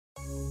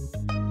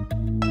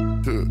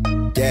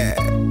Yeah.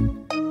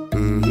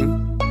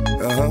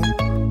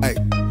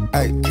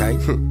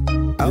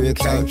 Real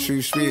talk,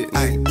 true shit.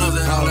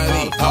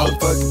 All the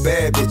fucking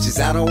bad bitches.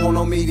 I don't want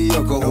no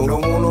mediocre. Don't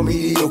want no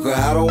mediocre.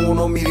 I don't want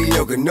no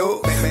mediocre.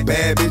 No.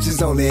 Bad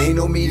bitches only. Ain't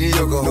no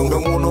mediocre. Don't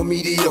want no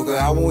mediocre.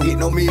 I won't hit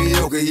no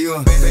mediocre. You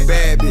a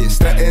bad bitch.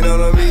 Stuntin'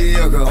 on a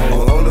mediocre.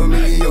 On a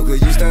mediocre.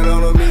 You stunt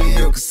on a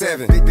mediocre.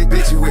 7. Big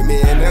bitch, you with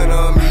me and none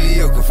on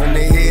mediocre. From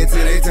their head to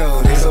their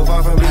toe. They so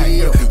far from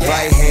mediocre.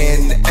 Right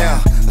hand in the air.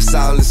 A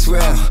solid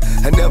swell.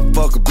 I never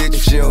fuck a bitch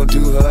if she don't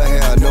do her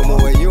hair. No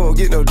more when you don't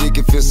get no dick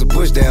if it's a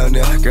push down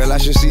there. Girl, I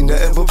should see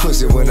nothing but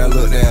pussy when I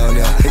look down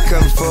there. They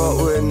come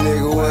forward with a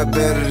nigga, what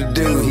better to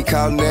do? He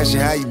callin' at you,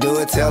 how you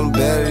doing? Tell him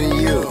better than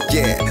you.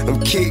 Yeah, I'm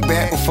kick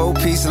back with 4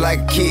 pieces like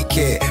a Kit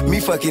Kat. Me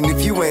fucking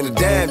if you ain't a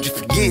dime, just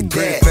forget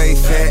that.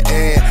 Face fat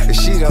ass, if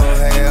she don't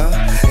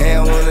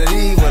have one of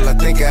these, well I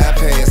think I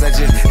passed. I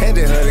just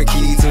handed her the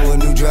key to a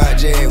new dry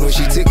jam. When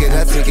she took it,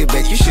 I took it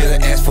back. You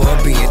should've asked for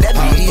a being that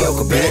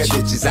mediocre bad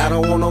bitches. I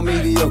don't want no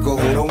mediocre.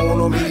 Don't want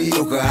no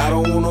mediocre. I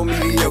don't want no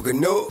mediocre.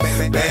 No,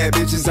 bad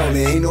bitches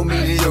only. Ain't no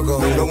mediocre.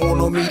 Don't want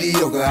no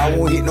mediocre. I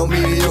won't hit no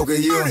mediocre.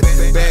 You a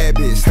bad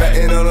bitch,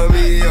 stuntin' on a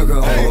mediocre.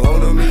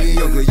 On a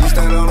mediocre. You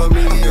stunt on a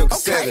mediocre.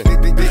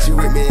 7. Big bitch, you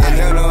with me and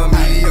none on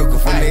mediocre.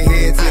 From their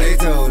head to their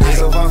toe. They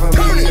so far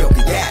from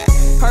mediocre. Yeah.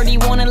 Heard he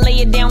wanna lay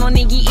it down on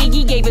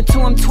Iggy, gave it to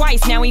him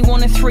twice. Now he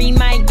want a 3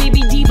 mic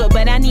Bibby Diva,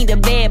 but I need a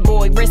bad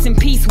boy. Rest in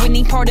peace,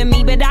 Whitney, part of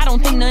me, but I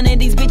don't think none of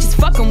these bitches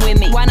fucking with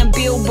me. Why the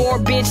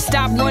Billboard bitch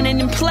stop running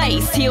in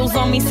place? Heels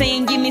on me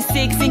saying give me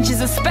 6 inches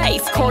of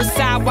space.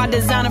 Courtside while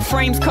designer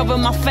frames cover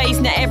my face.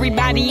 Now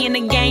everybody in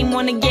the game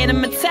wanna get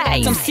him a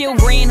taste. I'm still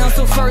grand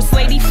hustle first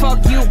lady, fuck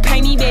you,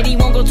 pay me Betty.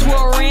 Won't go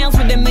 12 rounds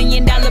with $1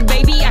 million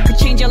baby. I could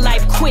change your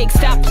life quick,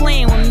 stop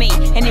playing with me.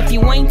 And if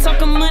you ain't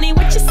talking money,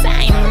 what you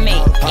saying to me?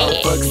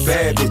 Yeah. Fuck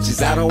bad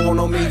bitches, I don't want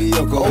no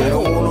mediocre.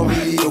 Don't want no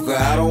mediocre.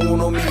 I don't want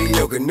no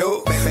mediocre.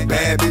 No,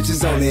 bad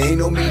bitches only. Ain't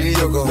no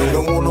mediocre.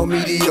 Don't want no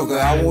mediocre.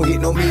 I won't hit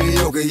no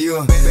mediocre. You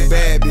a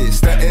bad bitch,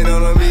 stuntin'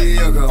 on a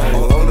mediocre.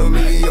 On a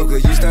mediocre.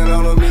 You stunt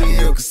on a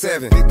mediocre.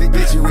 7. Big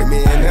bitch, you with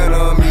me and none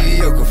on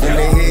mediocre. From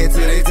their head to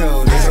their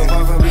toe. They so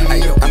far from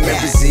mediocre. I'm in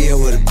Brazil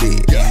with a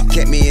bitch.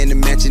 Kept me in the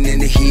mansion in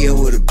the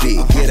hill with a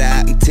bitch. Get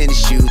out in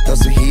tennis shoes, throw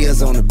some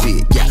heels on a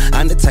bitch. Yeah,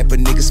 I'm the type of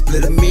nigga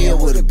split a meal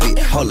with a bitch.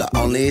 Hold up,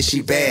 only if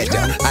she bad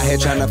though. I here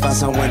tryna find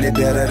someone that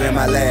better than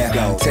my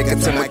lab. Take her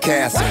to my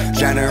castle,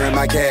 drown her in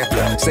my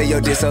cab. Say your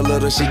dick so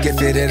little she can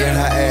fit it in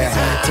her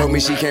ass. Told me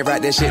she can't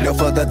ride that shit no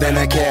further than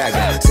a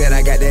cab. Said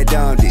I got that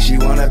dumb dick, she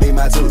wanna be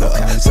my tutor.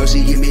 So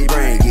she give me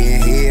brain,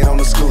 getting head on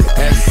the scooter.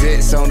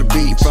 Assets on the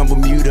beat, from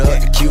Bermuda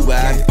up to Cuba.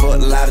 I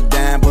fucked a lot of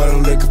dime, but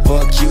I'm looking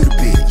for a cute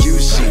bitch. You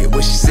shit,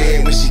 what she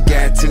said when she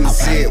got to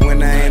sit.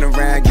 When I ain't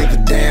around, give a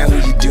damn who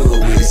you do it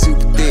with.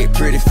 Super thick,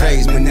 pretty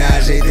face,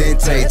 menage a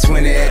dente.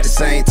 20 at the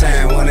same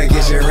time, wanna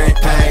get your rent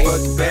paid.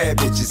 Fuck bad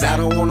bitches, I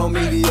don't want no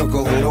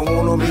mediocre. Don't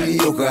want no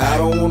mediocre. I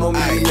don't want no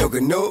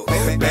mediocre. No,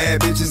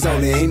 bad bitches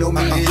only. Ain't no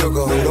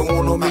mediocre. Don't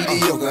want no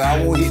mediocre.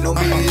 I won't hit no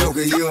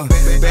mediocre. You a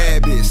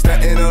bad bitch,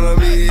 stuntin' on a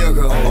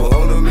mediocre.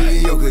 On a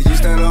mediocre. You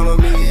stunt on a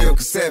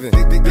mediocre. 7.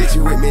 Big bitch,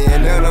 you with me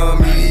and none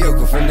on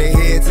mediocre. From their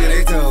head to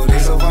their toe. They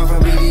so far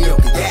from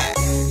mediocre. Yeah.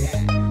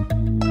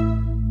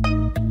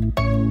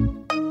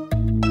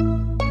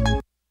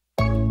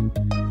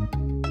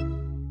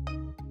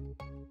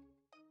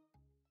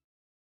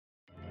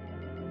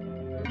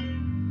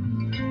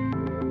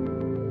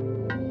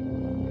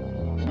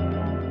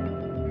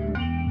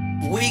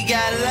 We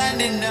got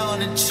London on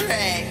the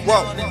track.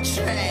 Whoa.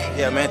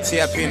 Yeah, man,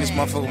 TIP in this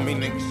motherfucker with me,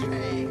 niggas.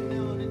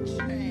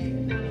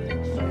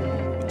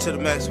 To the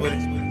max with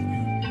it.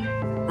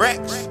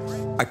 Rex.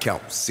 I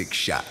count 6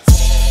 shots.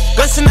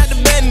 Bustin' out the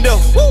bando.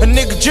 A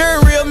nigga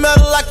jury real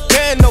metal like a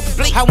piano.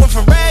 I went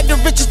from rad to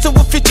riches to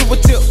a feature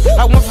with tip.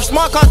 I went from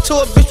smart car to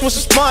a bitch with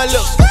some smart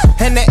lips.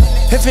 And that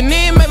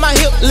Epiphany make my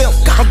hip limp.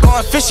 I'm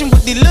going fishing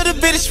with these little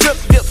bitty strip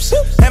dips.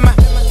 And my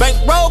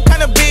bankroll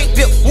kinda big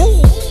dip.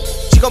 Woo.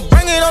 She gon'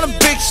 bring it on a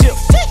big ship.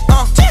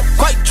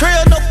 Quite trail,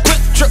 no quick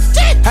trip.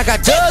 I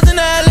got dubs in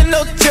the alley,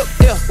 no tip.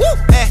 Yeah.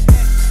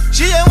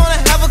 She just wanna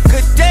have a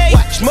good day.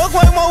 Smoke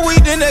way more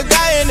weed than the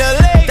guy in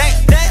LA.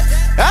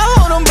 I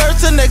hold them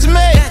birds till next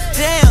May.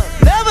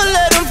 Never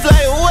let them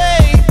fly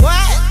away.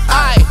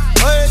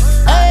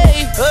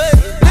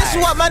 This is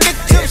what my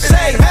nigga Tip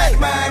say.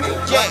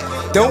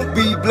 Don't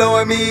be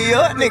blowing me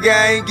up, nigga,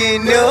 I ain't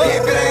getting up.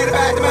 If it ain't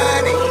about the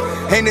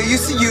money, ain't no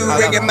use to you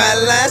ringing my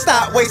line.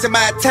 Stop wasting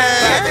my time.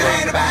 If it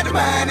ain't about the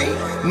money,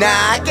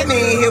 nah, I can't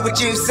even hear what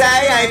you say.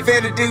 I ain't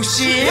finna do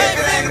shit. If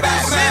it ain't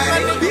about the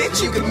money,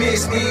 bitch, you can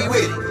miss me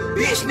with it.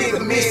 Bitch,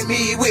 nigga, miss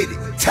me with it.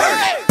 Turn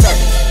it, turn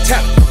it,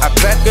 turn it. I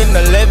pack in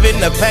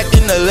 11, I pack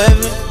in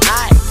 11.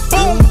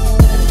 Boom,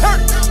 turn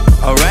it.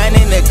 I'm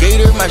riding in the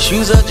gator, my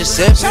shoes are just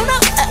 7.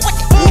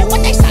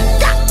 What they say?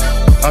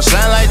 I'm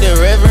sliding like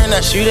the reverend, I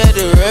shoot at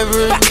the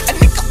reverend.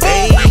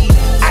 Hey,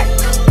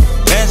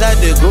 bands out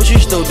the grocery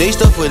store, they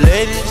stuff with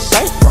ladies.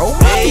 Hey,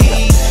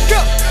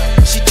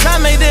 she try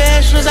make the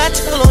extras, I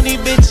tell on these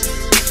bitches.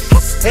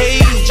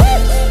 Hey,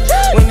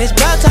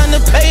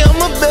 pay on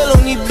my bill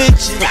on these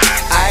bitches.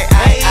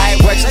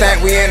 What you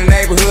think we in the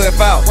neighborhood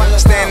for?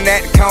 Standing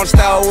at the corner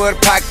store with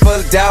a pocket full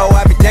of dough.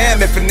 I be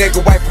damned if a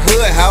nigga wipe a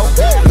hood, ho.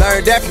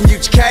 Learned that from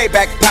UGK,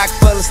 back a pocket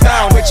full of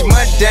stone. With your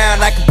money down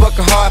like a buck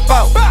of hard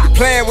folk. You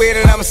playing with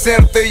it, I'ma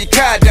send them through your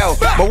car door.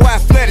 My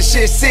wife flooded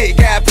shit sick,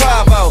 got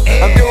Pavo.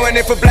 I'm doing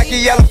it for black and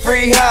yellow,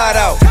 free hard,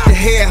 oh. The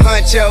head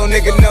honcho,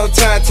 nigga, no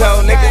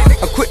tonto,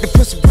 nigga. I'm quick to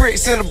put some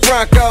bricks in the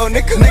Bronco,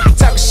 nigga. Nigga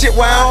talking shit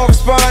while I don't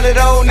respond at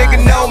all, nigga.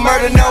 No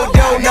murder, no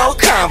dough, no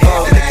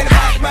combo, nigga.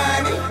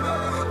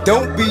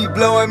 Don't be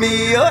blowing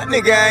me up,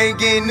 nigga, I ain't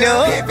getting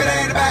up. If it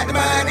ain't about the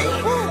money,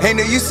 ain't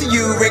no use to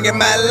you ringing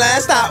my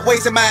line. Stop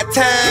wasting my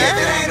time. If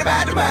it ain't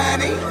about the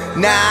money,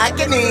 nah, I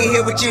can't even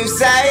hear what you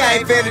say.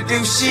 I ain't finna do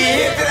shit.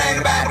 If it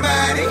ain't about the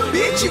money,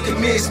 bitch, you can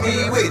miss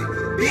me with it.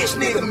 Bitch,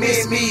 nigga,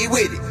 miss me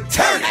with it.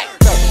 Turn it.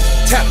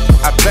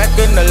 I pack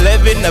an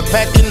 11, I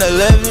pack an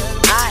 11.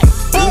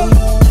 Boom.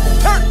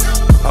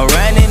 I'm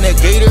riding in the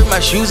gator,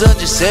 my shoes are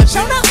Giuseppe.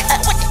 Show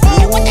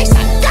up. What they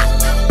say?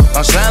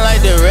 I'm slime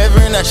like the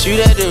Reverend, I shoot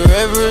at the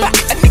Reverend.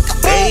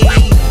 Hey,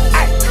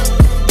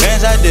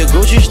 bands out the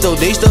grocery store,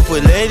 they stuff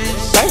with ladies.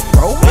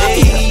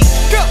 Hey,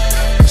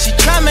 she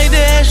try make the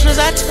extras,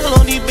 I tell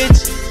on these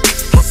bitches.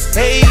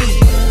 Hey,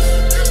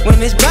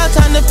 when it's about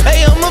time to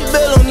pay, I'ma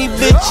bill on these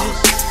bitches.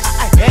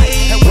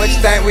 Hey, what you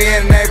think we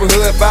in the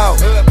neighborhood for?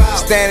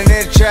 Standing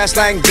in the trash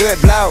like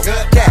good blow.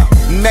 Yeah,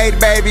 made a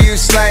baby, you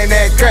slang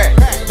that crack.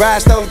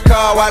 Brian stole the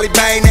car while he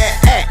bang that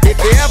act. If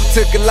he ever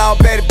took a law,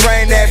 better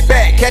bring that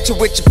back. Catch you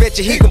with your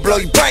bitch, he gon' blow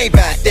your brain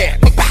back there.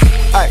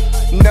 Hey,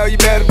 you know you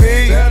better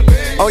be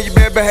on your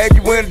bad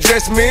behavior when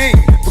address me.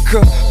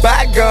 Because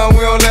by gun,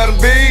 we don't let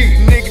them be.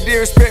 Nigga,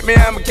 disrespect me,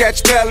 I'ma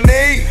catch a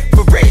felony.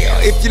 For real,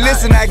 if you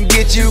listen, I can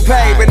get you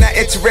paid. But not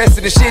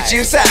interested in shit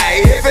you say.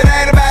 If it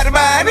ain't about the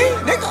money,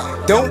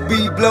 nigga, don't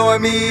be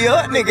blowing me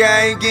up, nigga,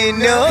 I ain't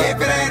getting up.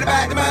 If it ain't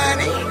about the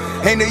money,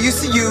 ain't no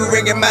use to you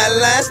ringing my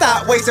line.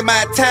 Stop wasting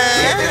my time.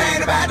 If it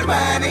ain't about the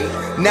money,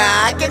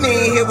 nah, I can't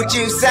even hear what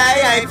you say.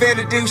 I ain't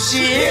finna do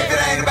shit. If it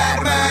ain't about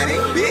the money,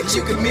 bitch,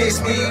 you can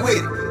miss me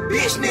with it.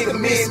 Bitch, nigga,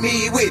 miss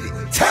me with it.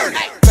 Turn it.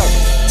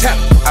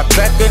 I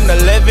pack an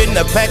 11,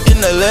 I pack an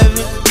 11.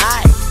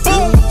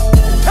 Boom.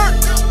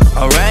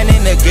 I'm riding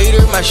in the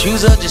gator, my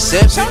shoes are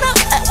Giuseppe. Show up.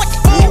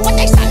 What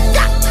they say?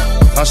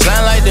 I'm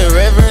slime like the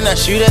Reverend, I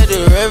shoot at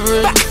the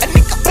Reverend.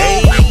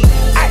 Hey,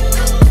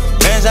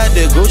 bands out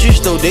the grocery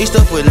store, they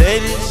stuff with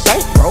ladies.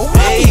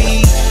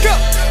 Hey,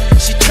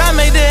 she try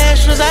make the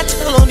extras, I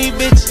tell on these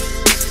bitches.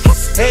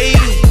 Hey,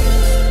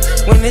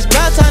 when it's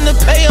about time to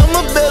pay,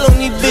 I'ma bill on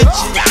these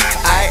bitches.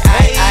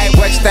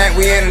 What you think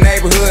we in the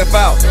neighborhood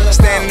for?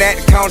 Standing at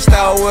the corner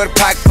store with a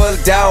pocket full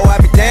of dough. I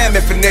be damned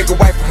if a nigga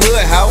wipe a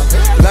hood, ho.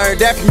 Learned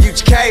that from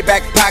UGK,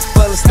 back a pocket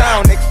full of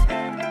stone, nigga.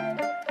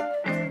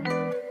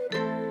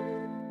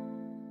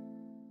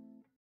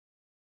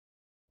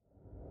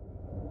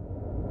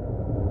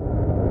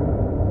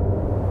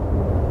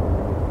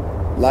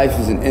 Life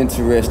is an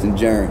interesting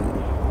journey.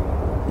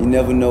 You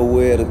never know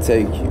where it'll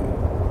take you.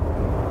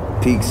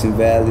 Peaks and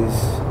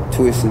valleys,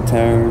 twists and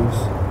turns.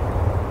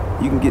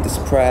 You can get the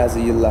surprise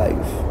of your life.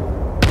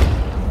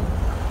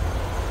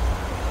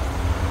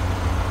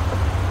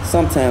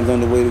 Sometimes on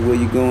the way to where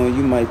you're going,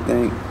 you might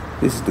think,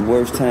 this is the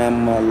worst time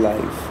of my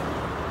life.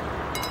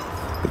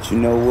 But you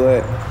know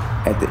what?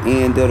 At the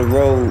end of the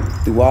road,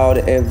 through all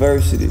the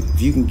adversity,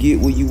 if you can get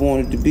where you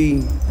wanted to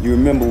be, you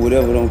remember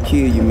whatever don't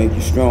kill you make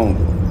you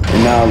stronger.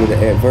 And all of the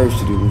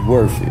adversity was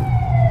worth it.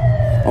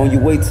 On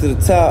your way to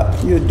the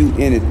top, you'll do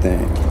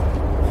anything.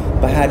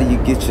 But how do you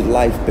get your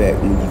life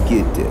back when you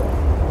get there?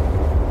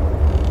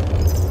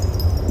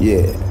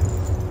 Yeah,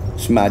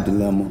 it's my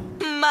dilemma.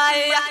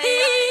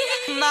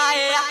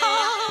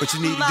 What you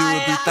need to do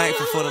is be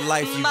thankful for the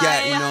life you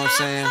got, you know what I'm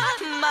saying?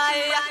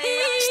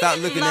 Stop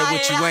looking at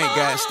what you ain't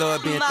got,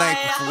 start being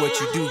thankful for what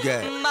you do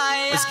got.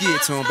 Let's get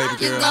it to him, baby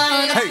girl.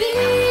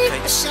 Hey,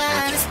 a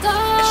shining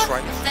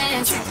star,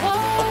 fancy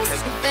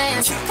clothes,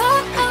 fancy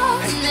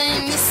cars.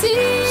 Name you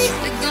see,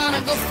 we're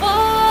gonna go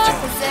far,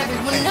 'cause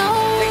everyone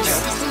knows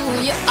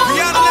who you are.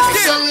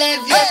 So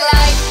live your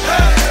life.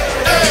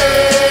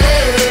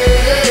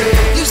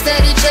 You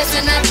steady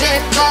chasing that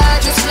paper,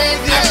 just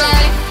live your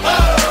life.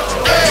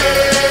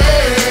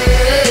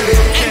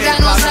 Ain't got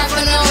no time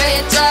for no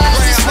haters,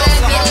 just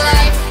live your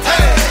life.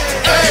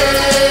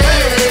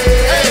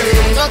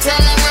 Don't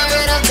tell them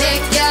where it'll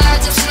take ya,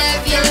 just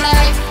live your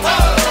life.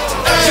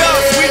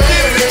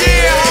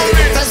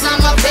 'Cause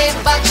I'm a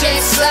paper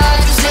chaser,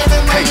 just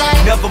living my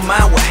life. Never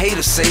mind what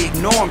haters say,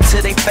 ignore them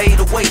till they fade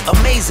away.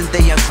 Amazing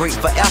they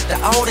ungrateful after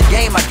all the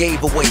game I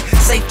gave away.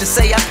 Safe to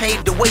say I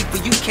paved the way for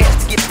you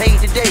cats to get paid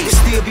today.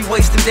 Still be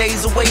wasting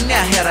days away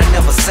now had I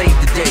never saved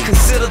the day.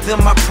 Consider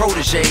them my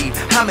protege,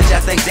 how much I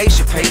think they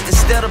should pay.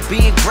 Instead of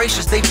being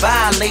gracious, they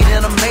violate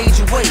in a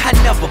major way. I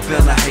never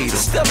been a hater,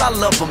 still I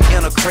love them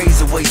in a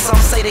crazy way.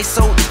 Some say they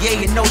sold the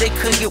yay and know they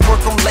couldn't get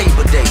work on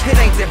Labor Day. It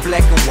ain't that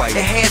black and white,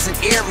 it has an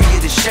area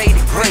that's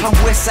shaded gray. I'm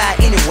west side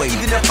anyway,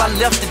 even if I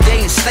left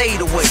today and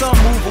stayed away. Some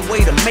move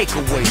away to make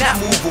a way, not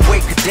move away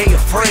cause they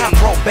afraid. I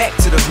brought back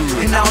to the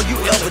hood, and all you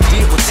ever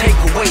did was take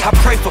away. I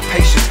pray for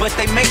patience, but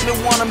they make me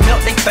wanna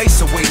melt their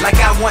face away. Like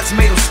I once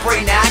made them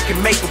spray, now I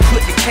can make them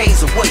put the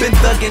K's away. Been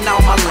thugging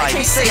all my life,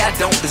 can't say I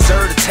don't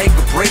deserve to take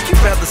a break. You'd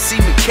rather see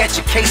me catch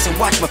a case and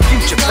watch my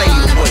future fade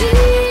away.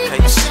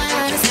 Okay, that's right.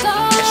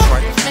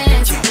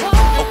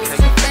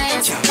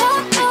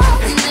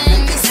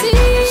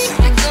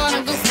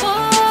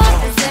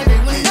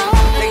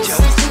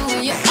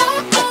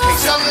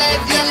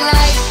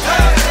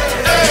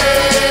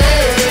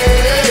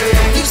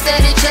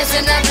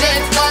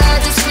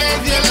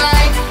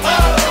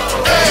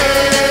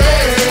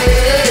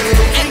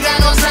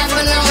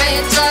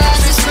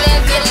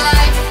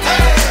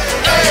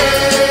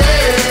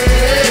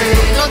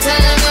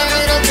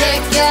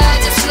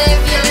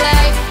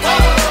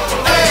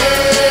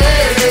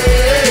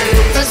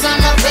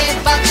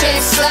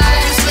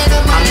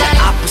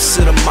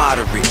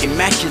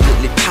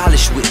 Immaculately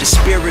polished with the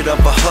spirit of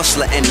a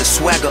hustler and the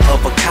swagger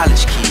of a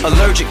college kid.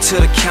 Allergic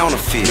to the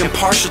counterfeit,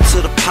 impartial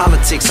to the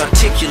politics,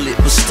 articulate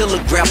but still a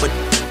grabber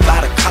by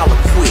the collar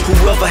quick.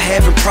 Whoever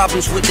having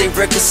problems with their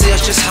record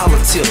sales, just holler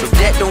tip. If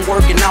that don't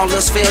work and all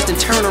else fails, then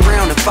turn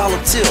around and follow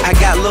tip. I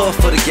got love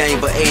for the game,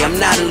 but hey, I'm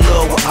not in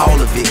love with all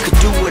of it. Could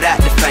do without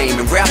the fame,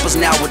 and rappers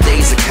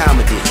nowadays are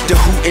comedy. The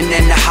hooting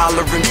and the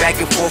hollering, back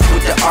and forth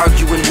with the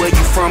arguing. Where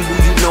you from, who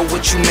you know,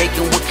 what you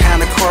making, what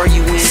kind of car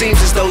you in.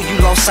 Seems as though you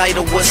lost sight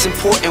of what's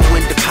important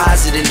when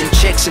depositing them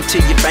checks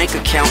into your bank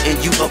account and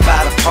you up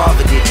out of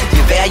poverty.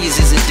 Your values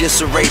is in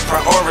disarray,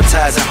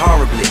 prioritizing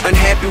horribly.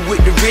 Unhappy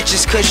with the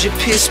riches cause you're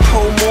piss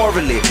poor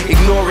morally,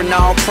 ignoring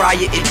all prior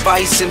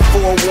advice and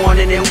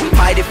forewarning, and we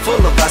mighty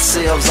full of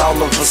ourselves all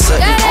of a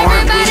sudden, aren't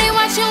we? Everybody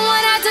watching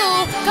what I do,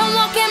 come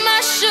walk in my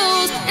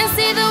shoes and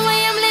see the way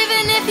I'm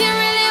living if you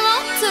really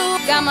want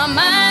to. Got my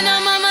mind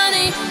on my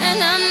money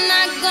and I'm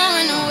not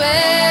going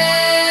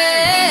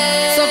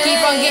away. So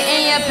keep on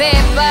getting your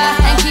paper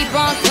and keep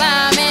on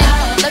climbing.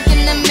 Look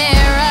in the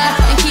mirror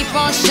and keep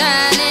on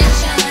shining.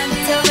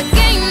 Till the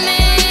game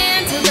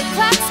ends, till the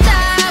clock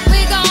stops,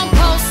 we gon'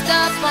 post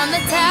up on the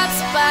top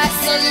spot.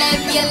 So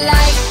live your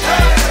life.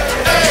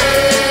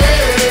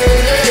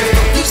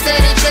 You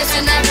steady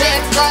chasing that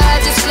paper,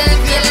 just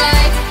live your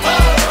life.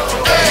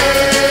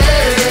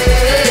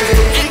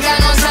 Ain't got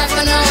no time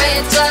for no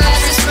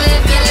haters, just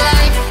live your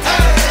life.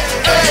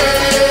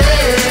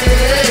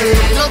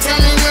 No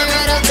telling where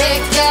it'll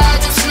take ya,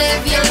 just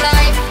live your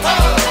life.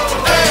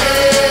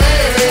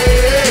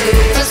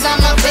 Cause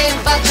I'm a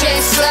paper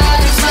chaser,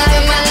 just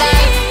living my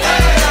life.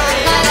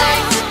 My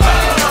life,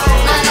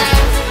 my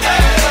life,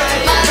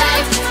 my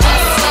life,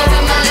 just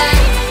living my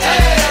life.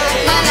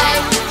 My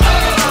life,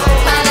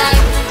 my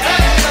life,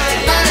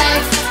 my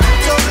life.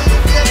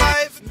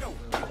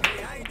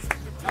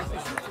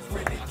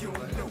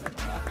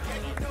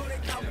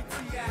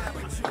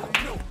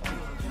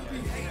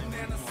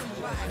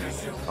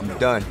 I'm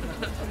done.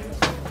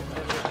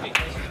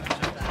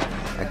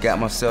 I got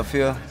myself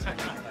here.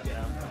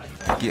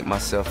 I get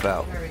myself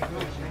out.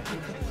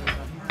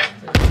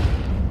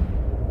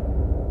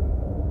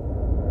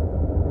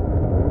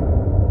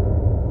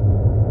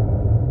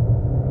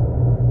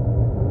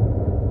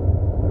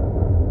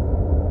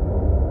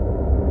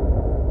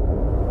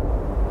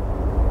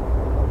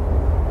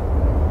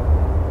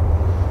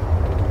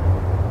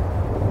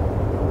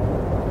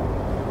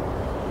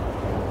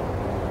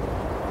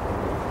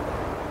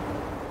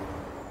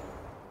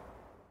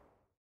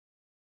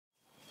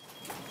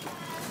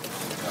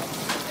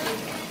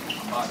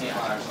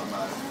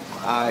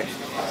 Alright,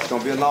 it's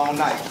gonna be a long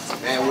night,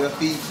 and we'll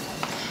feed.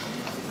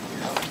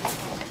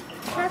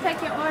 Can I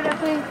take your order,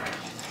 please?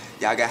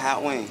 Y'all got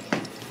hot wings?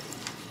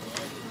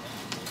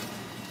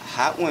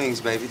 Hot wings,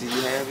 baby. Do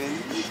you have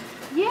any?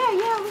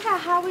 Yeah, we got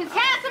hot wings.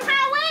 Have some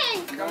hot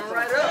wings! Coming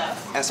right up.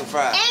 And some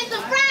fries. And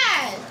some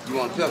fries! You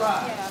want pickles?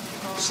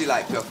 Yeah. She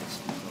like pickles.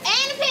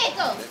 And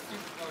pickles!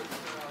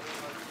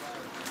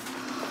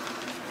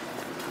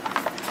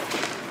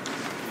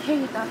 Here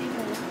you thought he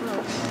was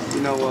close.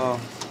 You know,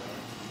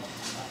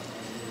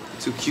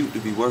 too cute to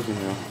be working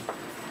here.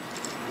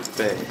 It's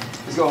bad.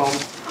 Let's go home.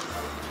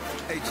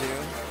 Hey,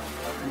 Jim.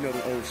 You know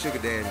the old sugar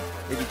daddy.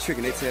 They be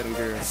tricking, they tell them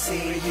girls. I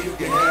said you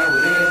can have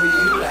whatever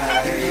you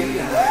like.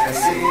 I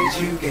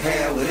said you can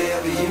have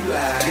whatever you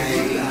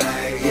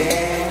like.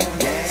 Yeah,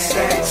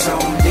 stacks on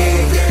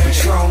deck,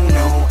 Patron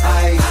on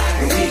ice,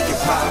 and we can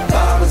pop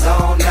bottles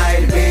all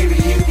night. Baby,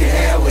 you can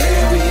have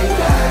whatever you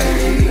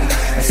like.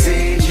 I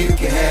said you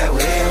can have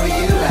whatever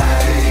you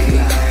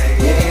like.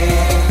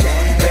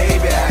 Yeah,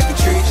 baby, I can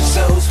treat you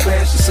so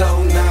special,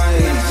 so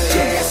nice.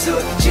 Gas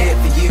up the jet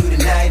for you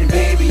tonight, and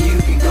baby, you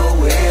can go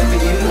wherever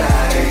you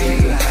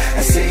like.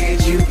 I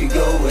said you can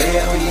go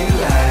wherever you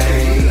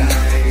like.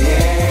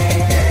 Yeah.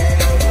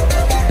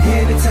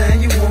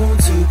 Anytime you want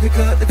to, pick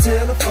up the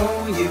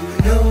telephone. You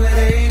know it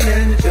ain't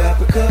nothing to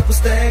drop a couple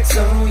stacks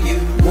on you.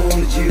 Want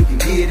it, you can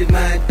get it,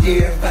 my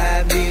dear.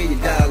 $5 million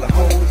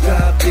home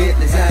drop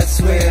business, I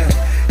swear.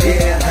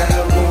 Yeah, I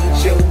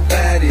want your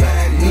body,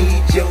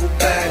 need your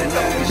body.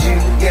 Long as you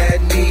got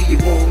me, you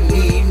won't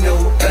need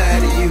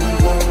nobody. You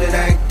want it,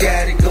 I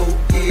got it, go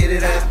get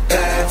it, I buy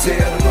it.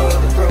 Tell the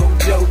mother broke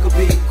joker,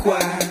 be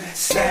quiet.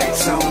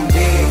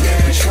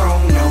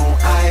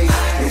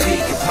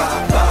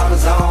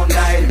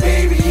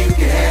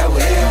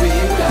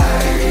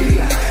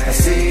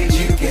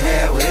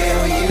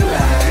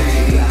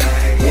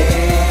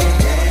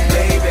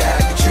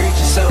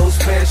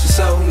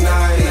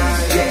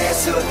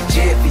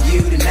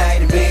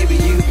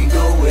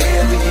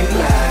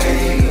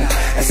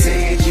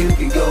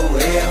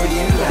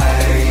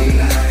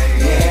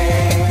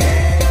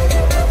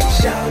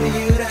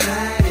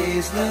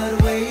 love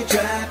the way you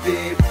drop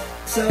it.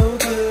 So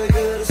good,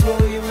 girl, I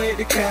swore you went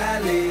to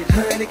college.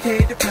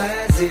 100K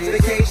deposits,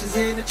 vacations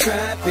in the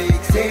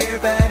tropics.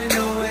 Everybody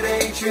know it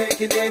ain't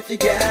tricking if you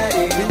got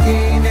it. And you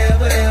ain't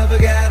never ever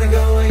gotta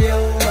go in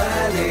your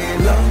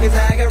wallet. Long as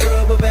I got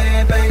rubber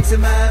band banks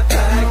in my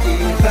pocket.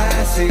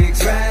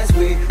 5'6", rides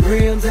with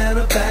rims and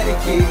a body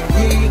kit.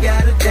 You ain't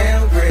gotta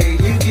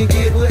downgrade, you can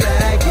get what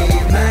I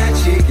get. My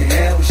chick can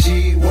have what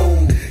she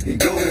want, and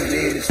go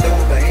ahead and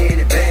store for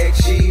any bag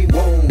she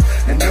want.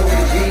 I know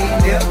that you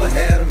ain't never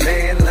had a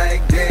man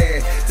like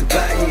that to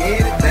buy you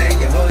anything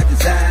your heart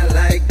desire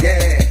like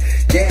that.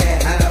 Yeah,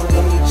 I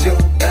want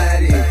your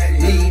body,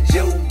 need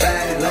your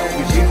body. Long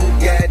as you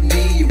got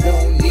me, you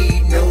won't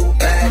need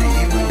nobody.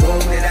 You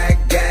want it, I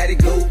got it,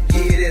 go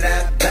get it, I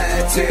buy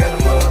it. Tell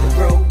them all the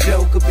broke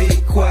joker be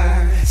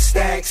quiet.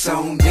 Stacks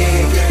on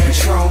deck,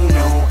 Patron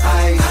on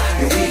ice,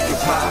 and we can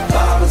pop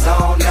bottles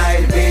all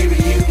night. Baby,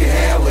 you can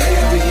have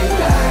whatever you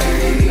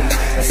like.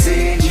 I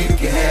said you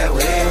can have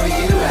whatever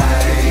you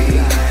like.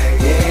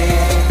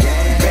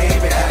 Yeah,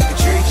 baby, I can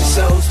treat you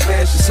so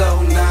special,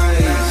 so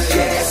nice.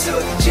 Yeah, so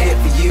the jet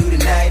for you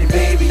tonight, and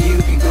baby, you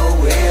can go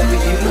wherever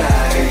you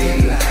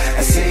like.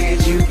 I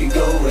said you can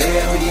go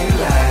wherever you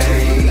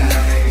like.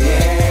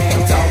 Yeah,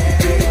 I'm talking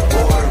big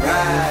boy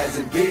rides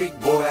and big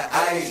boy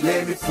ice.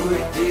 Let me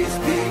put this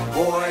big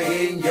boy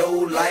in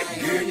your life.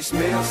 Girl, you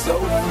smell so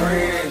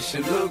fresh,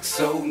 you look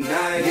so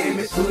nice. Let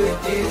me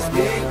put this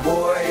big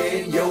boy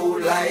in your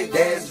life.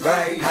 That's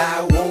right,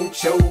 I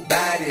want your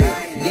body,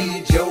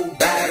 need your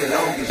body.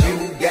 Long as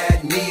you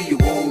got me, you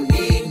won't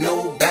need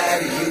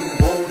nobody. You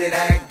want it,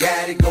 I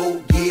got it, go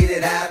get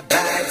it, I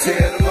buy it.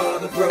 Tell the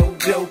mother broke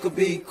joker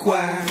be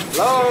quiet.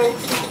 Hello?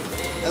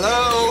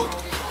 Hello?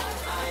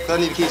 I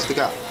need the keys to the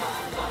car.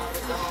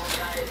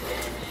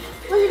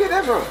 Where you get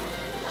that from?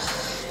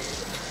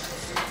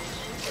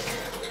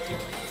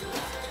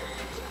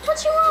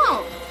 What you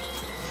want?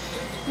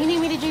 You need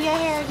me to do your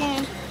hair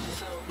again?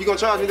 You gonna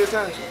charge me this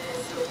time?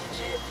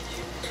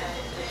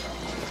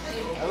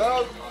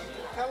 Hello?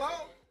 Hello?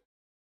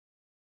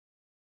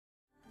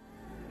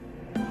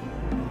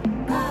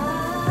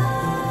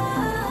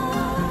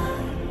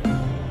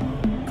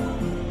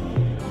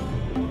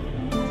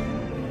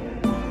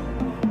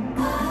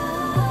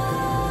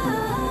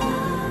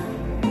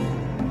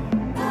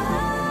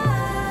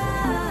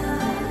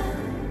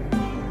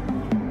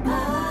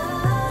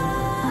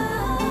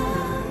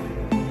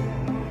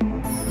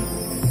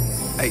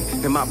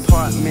 In my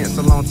apartments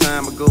a long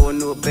time ago, I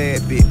knew a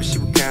bad bitch, but she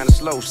was kinda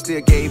slow.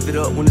 Still gave it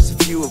up when it's a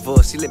few of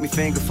us. She let me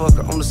finger fuck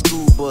her on the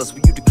school bus.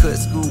 We used to cut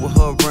school with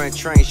her, run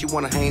train. She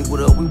wanna hang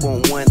with us, we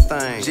want one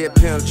thing. Just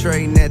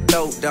penetrating that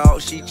throat, dog.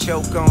 She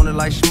choke on it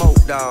like smoke,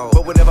 dog.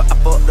 But whenever I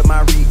fucked her,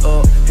 my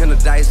re-up. In a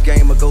dice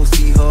game, I go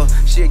see her.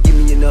 She'll give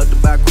me enough to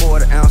buy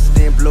quarter ounce,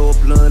 then blow a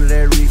blunt of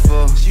that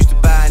reefer. She used to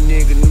buy a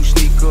nigga new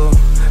sneaker,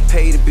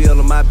 pay the bill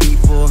on my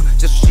beeper,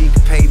 just so she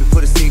could pay me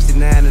for the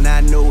 69, and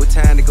I know it's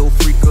time to go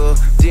freak her.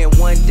 Then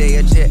one day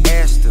I just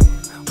asked her,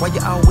 why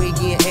you always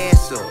getting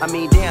ass up? I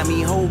mean, damn,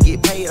 me hoe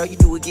get paid, all you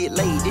do is get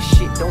laid. This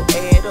shit don't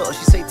add up.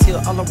 She say, Till,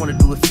 all I wanna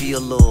do is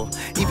feel love.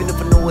 Even if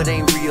I know it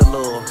ain't real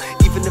love.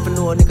 Even if I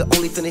know a nigga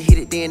only finna hit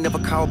it, then never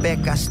call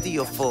back, I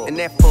still fuck. And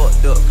that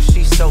fucked up, cause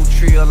she so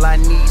trill. I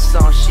need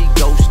some, she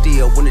go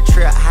still. When the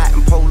trap hot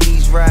and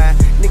police ride,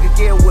 nigga,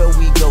 get where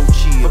we go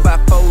chill. For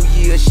about 4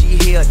 years, she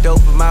held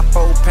dope in my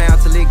 4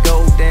 pounds till it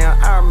go down.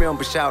 I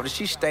remember shouting,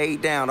 she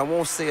stayed down. I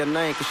won't say her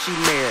name, cause she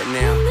married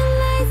now. When the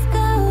lights go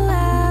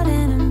out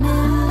and I'm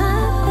in my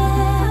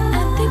bed, I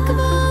think of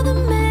all the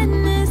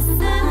madness in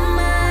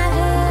my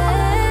head.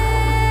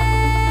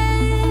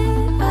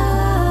 Oh,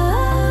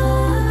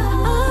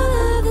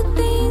 all of the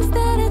things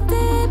that I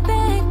did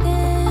back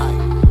then.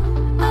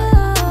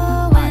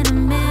 Oh, when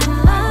I'm in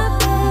my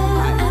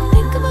bed, I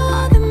think of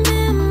all the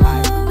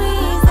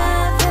memories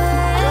I've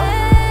had.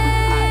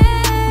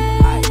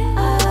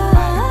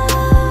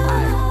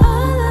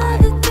 All of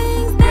the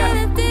things that I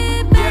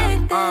did back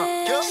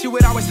then. She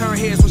would always turn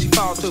heads when she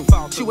fall through.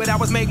 She would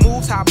always make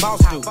moves how a boss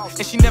do.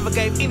 And she never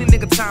gave any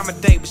nigga time of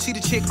day, but she the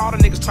chick all the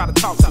niggas try to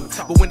talk to.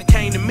 But when it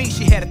came to me,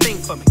 she had a thing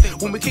for me.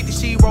 When we kicked it,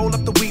 she rolled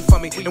up the weed for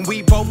me. And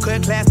we both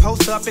cut class,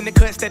 post up in the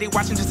cut, steady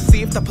watching just to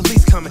see if the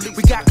police coming.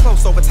 We got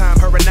close over time,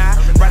 her and I,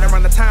 right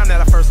around the time that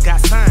I first got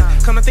signed.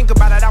 Come to think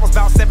about it, I was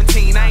about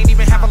 17, I ain't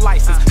even have a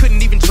license,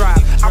 couldn't even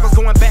drive. I was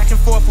going back and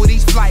forth with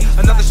each flight,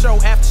 another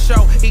show after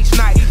show each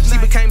night. She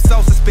became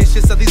so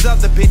suspicious of these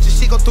other bitches.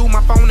 She go through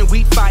my phone and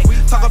we fight.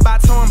 Talk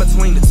about torn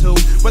between the two.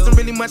 Wasn't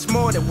really much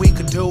more that we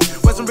could do.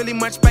 Wasn't really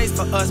much space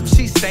for us, but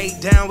she stayed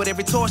down with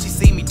every tour she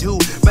see me do.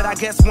 But I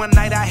guess one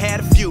night I had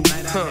a few.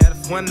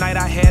 One night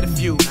I had a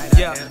few.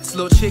 Yeah, this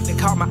little chick that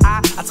caught my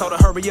eye. I told her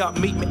hurry up,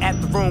 meet me at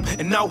the room.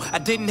 And no, I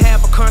didn't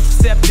have a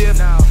contraceptive.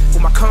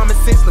 With my common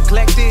sense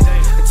neglected.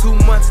 And 2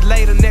 months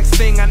later, next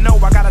thing I know,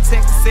 I got a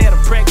text that said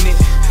I'm pregnant.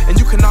 And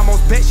you can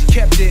almost bet she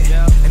kept it.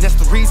 And that's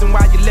the reason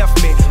why you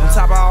left me. On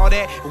top of all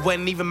that, it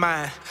wasn't even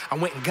mine. I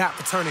went and got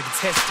paternity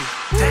tested.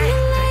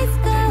 Damn.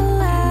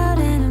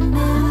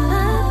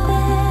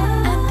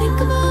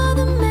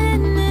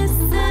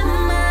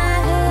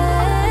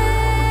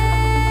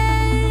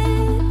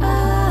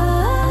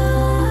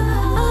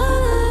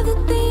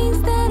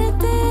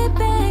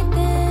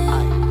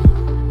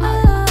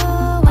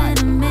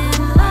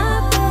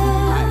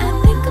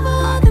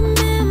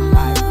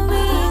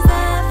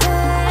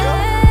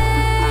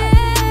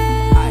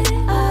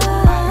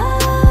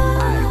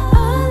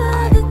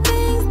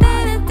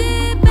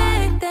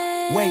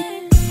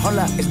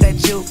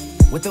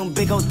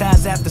 old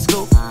thighs after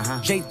school.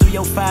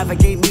 J305, I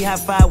gave me high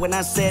five when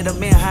I said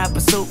I'm in high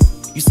pursuit.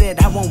 You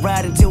said I won't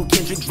ride until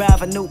Kendrick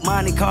drive a new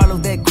Monte Carlo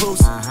that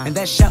cruise. And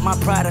that shot my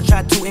pride. I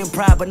tried to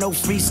improv, but no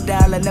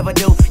freestyle, I never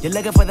do. You're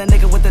looking for the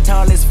nigga with the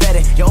tallest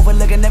fatty. You're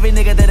overlooking every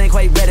nigga that ain't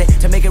quite ready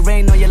to make it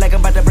rain on you like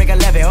I'm about to break a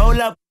levee. Hold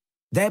up.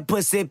 That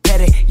pussy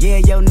petty, yeah,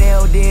 your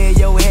nail did,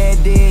 your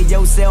head did,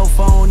 your cell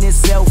phone is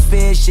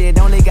selfish. It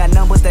only got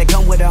numbers that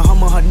come with a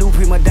Hummer, her new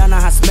prima donna,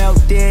 I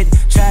smelt it.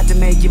 Tried to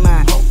make you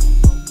mine,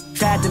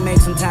 tried to make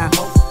some time,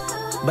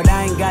 but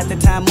I ain't got the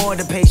time or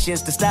the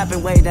patience to stop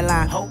and wait in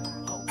line.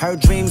 Her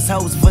dreams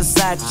host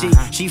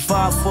Versace, she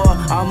fought for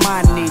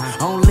Armani.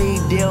 Only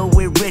deal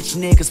with rich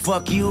niggas,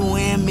 fuck you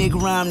and Mick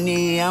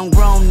Romney. I'm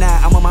grown now,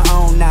 I'm on my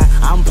own now,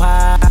 I'm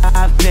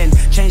poppin'.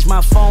 Change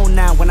my phone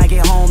now when I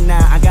get home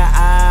now, I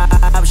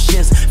got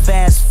options.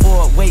 Fast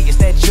forward, wait, is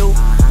that you?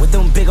 With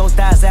them big old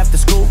thighs after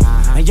school?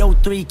 And yo,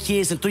 3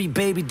 kids and 3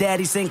 baby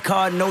daddies in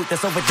card note,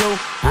 that's overdue.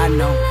 I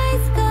know.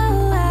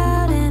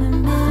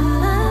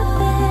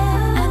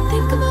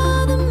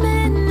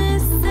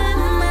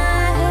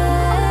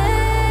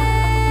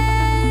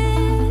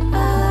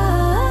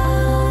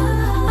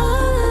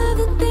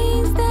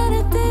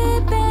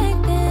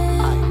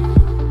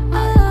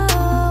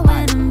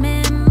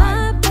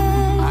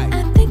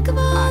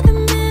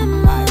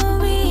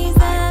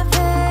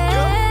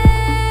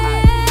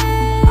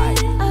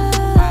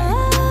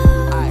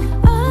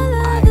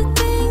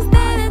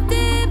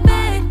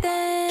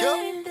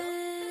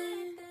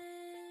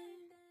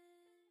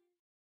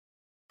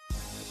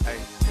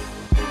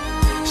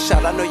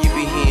 I know you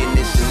be hearing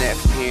this and that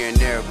from here and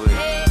there, but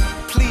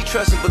please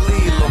trust and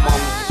believe, little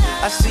mama.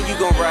 I see you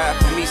gon' ride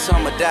for me, so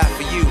I'ma die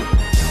for you.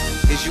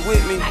 Is you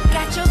with me? I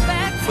got your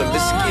back. But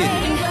let's get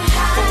it.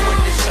 From when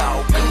it's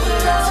all good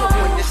to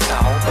when it's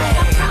all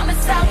bad. I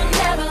promise I will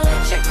never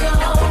let you go.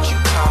 Now what you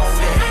call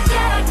that?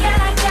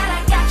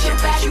 I got your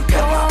back. You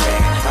got my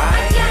back,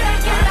 right?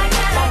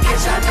 Long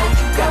as I know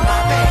you got my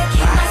back,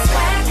 Keep my right?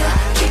 swagger.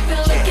 Keep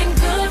it looking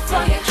good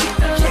for you.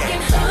 Keep it looking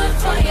good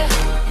for you.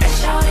 And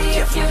shawty,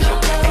 if you don't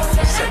know,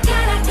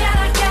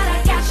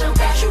 I got your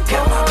back. You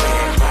got my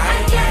back,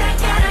 right?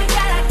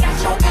 I got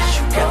your back.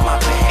 You got my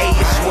back. Hey,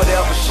 it's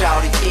whatever,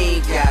 shawty, you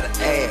ain't gotta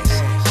ask.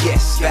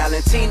 Yes,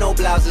 Valentino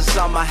blouses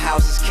on my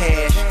house is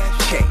cash.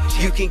 Check,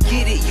 you can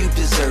get it, you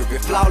deserve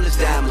it. Flawless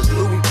diamonds,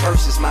 Louis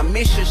purses. My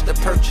mission's to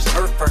purchase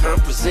earth for her,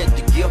 present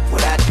the gift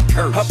without the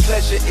curse. Her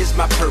pleasure is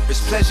my purpose,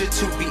 pleasure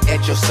to be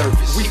at your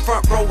service. We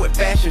front row at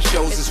fashion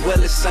shows as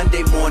well as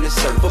Sunday morning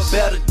service. For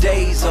better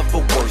days or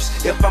for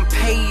worse, if I'm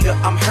paid or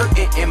I'm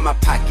hurting in my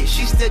pocket,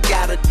 she still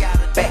got a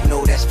back,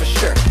 no that's for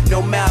sure.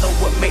 No matter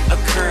what may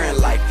occur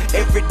in life,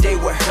 every day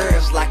with her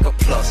is like a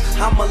plus.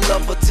 I'ma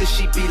love her till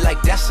she be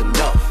like that's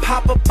enough.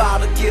 Pop a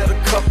bottle, get a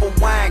couple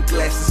wine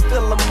glasses,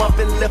 fill them up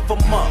and lift them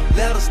up.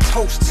 Let us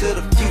toast to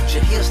the future,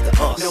 here's to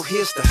us, no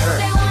here's to her.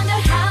 They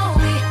wonder how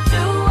we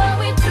do what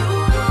we do.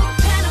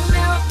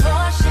 Panamera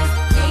Porsches,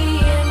 me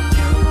and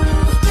you.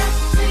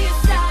 Just to your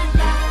side,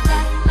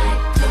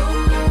 like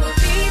glue.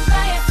 Be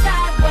by your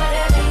side,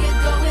 whatever you're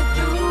going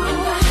through.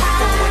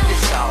 From when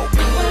it's all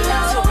good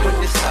to when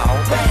it's all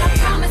bad. I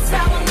promise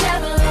I will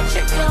never let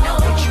you go. Now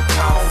what you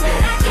call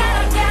that?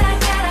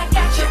 I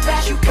got your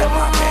back. You got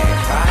my back,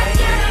 right?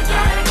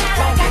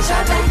 Long as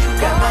I know you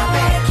got my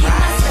back,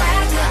 right?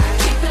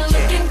 Keep it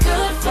looking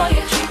good for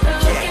you. Keep it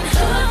looking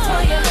good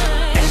for you.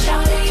 And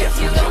shawty, if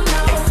you don't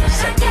know,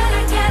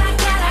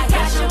 I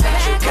got your back.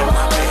 You got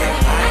my back,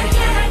 right?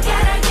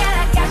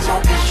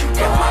 Long as you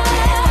got my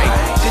back. Hey,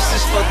 this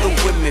is for the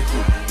women who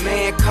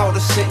man caught a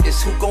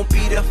sentence, who gon'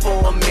 be there for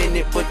a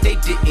minute, but they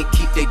didn't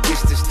keep their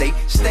distance. They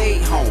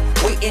stayed home,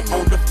 waiting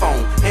on the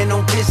phone, and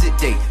on visit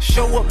day,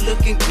 show up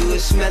looking good,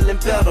 smelling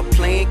better,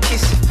 playing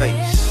kissy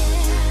face.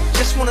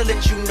 Just wanna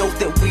let you know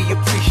that we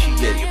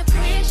appreciate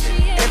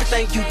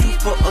everything you do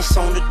for us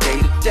on the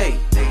day-to-day.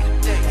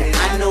 And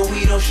I know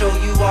we don't show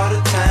you all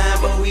the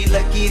time, but we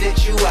lucky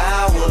that you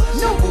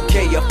ours. No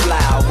bouquet of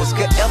flowers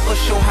could ever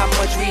show how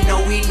much we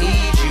know we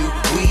need you.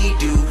 We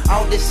do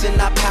all this in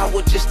our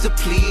power just to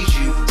please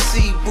you.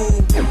 See, boo,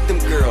 them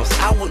girls,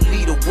 I would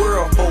lead the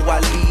world before I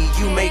leave.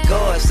 You make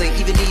God say,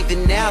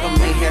 even now, the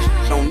man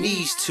has on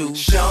these two.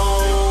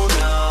 Shown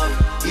up,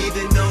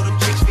 even though them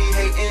chicks be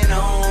hating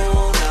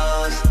on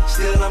us.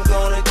 Still, I'm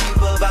gonna keep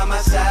her by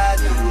my side.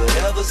 Through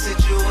whatever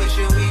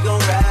situation we gon'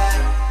 ride.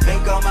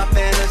 Make all my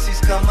fantasies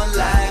come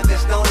alive.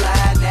 There's no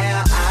lie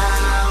now.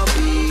 I'll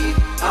be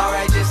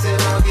alright just as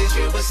long as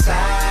you're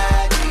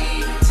beside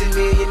me. $10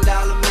 million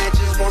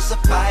matches won't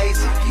suffice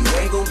if you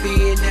ain't gon'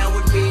 be in there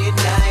with me at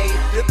night.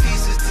 The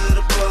pieces to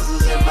the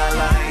puzzles in my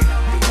life.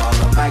 Through all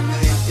of my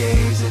good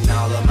days and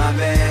all of my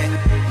bad.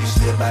 You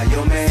stood by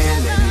your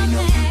man. Let me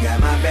know you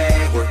got my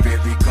back. Work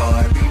every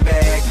car, every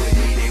bag. With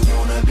me they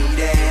wanna be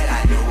that.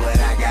 I know what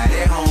I got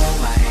at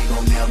home. I ain't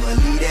gon' never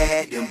leave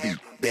that. Them be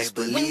best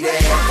believe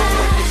that. From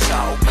when it's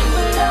all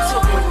good to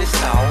when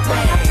it's all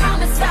bad. I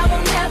promise I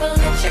will never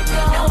let you go.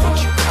 Now what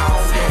you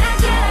call that?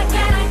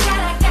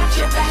 I got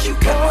your back. You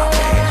got my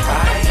back,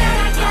 right?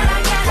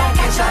 Long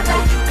as I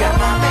know you got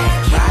my back,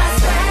 right?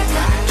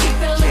 Keep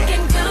it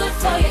looking good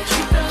for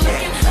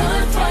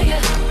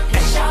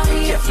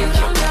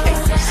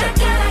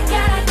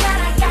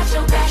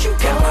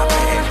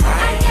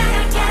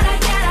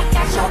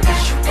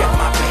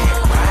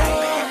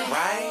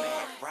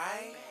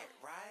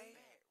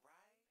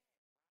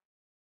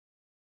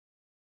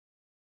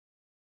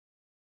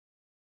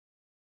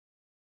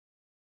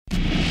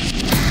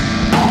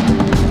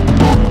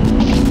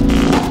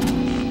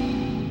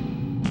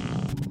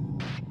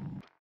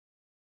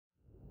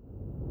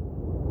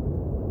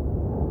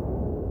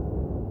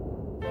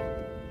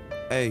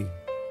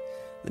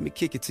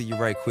kick it to you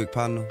right quick,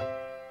 partner.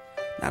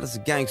 Not as a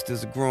gangster,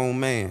 as a grown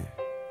man.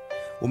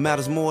 What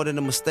matters more than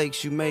the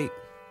mistakes you make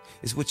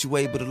is what you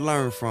able to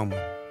learn from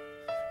them.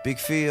 Big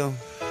Phil,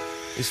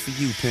 it's for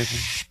you,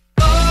 pimpin'.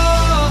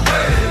 Oh,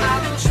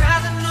 I've been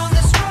traveling on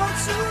this road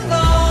too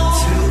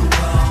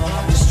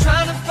long. Just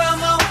trying to find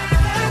my way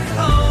back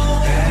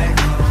home.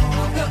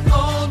 The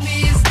old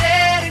me is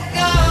dead and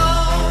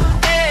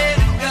gone, dead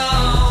and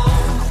gone.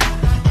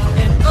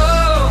 And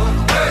oh,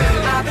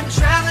 I've been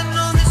traveling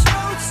on this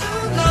road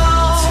too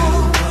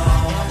long.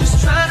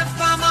 Just trying to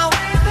find my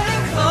way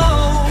back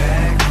home.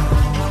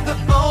 The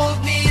old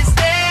me is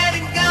dead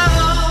and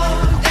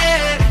gone,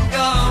 dead and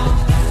gone.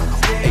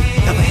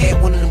 Hey, never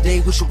had one of them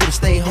days, wish I would've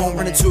stayed home.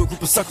 Run into a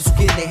group of suckers who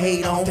getting their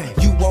hate on.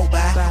 You walk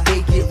by,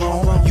 they get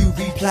wrong. You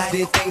reply,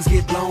 then things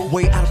get blown.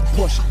 Way out of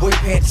proportion, way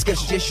past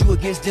discussion. Just you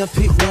against them,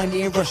 pick one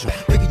in Russia.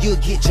 Figure you'll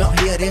get jumped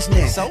here, that's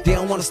now. They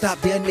don't wanna stop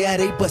there, now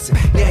they bustin'.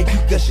 Now you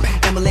gushing.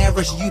 Ambulance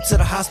rushing you to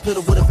the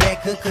hospital with a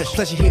bad concussion.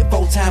 Plus you hit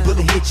 4 times,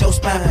 bullet hit your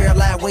spine.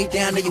 Paralyzed way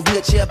down, now you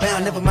wheelchair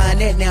bound. Never mind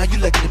that now, you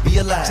lucky to be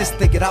alive. Just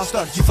think it all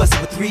started, you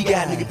fussing with 3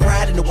 guys. Nigga,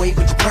 pride in the way,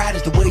 but your pride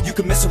is the way you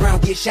can mess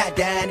around, get shot,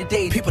 die in a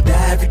day. People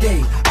die every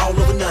day, all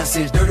over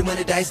nonsense. Dirty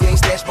money, dice games,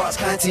 stash box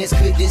contents.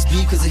 Could this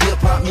be cause of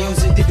hip-hop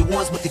music? Did the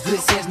ones with the good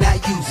sense not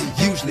use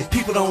it? Usually,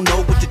 people don't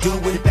know what to do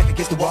when it back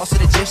against the wall, so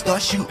they just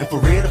start shooting. For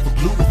red or for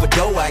blue or for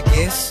dough, I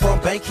guess. From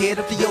Bankhead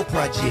up to your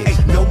project. Hey,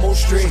 no more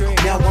straight,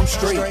 now I'm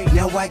straight.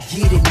 Now I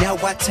get it, now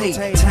I take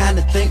time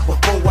to think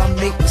before I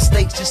make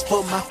mistakes, just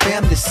for my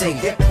family's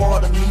sake. That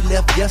part of me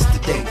left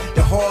yesterday,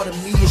 the heart of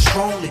me is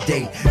strong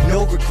today.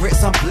 No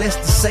regrets, I'm blessed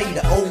to say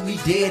the old me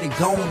dead and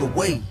gone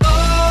away.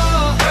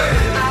 Oh,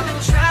 I've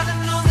been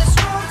traveling on this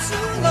road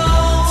too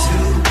long.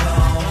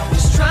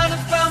 Just trying to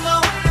find my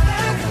way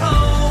back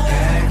home.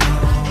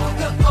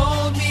 The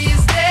old me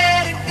is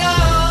dead and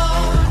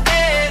gone,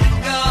 dead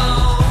and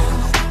gone.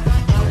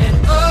 And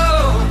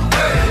oh,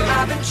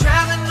 I've been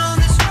traveling on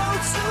this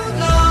road too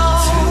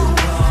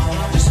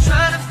long. Just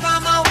trying to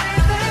find my way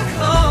back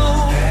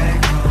home.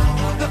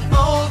 The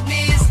old me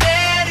is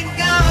dead and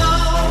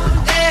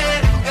gone,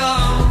 dead and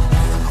gone.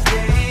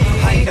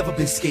 I ain't never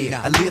been scared.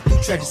 I lived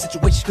through tragic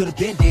situations, could've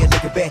been there.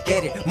 Looking back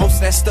at it, most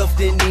of that stuff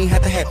didn't even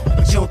have to happen.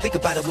 But you don't think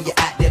about it when you're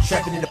out there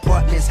trapping in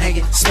apartments,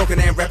 hanging, smoking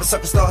and rapping,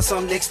 sucker stars.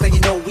 Some next thing you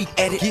know, we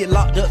at it. Get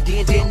locked up,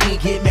 then didn't even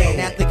get mad.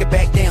 Now thinking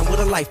back down, what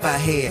a life I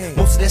had.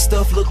 Most of that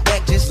stuff look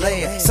back, just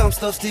laugh. Some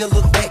stuff still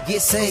look back,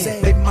 get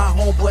sad. Maybe my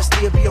homeboy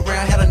still be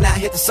around. Had I not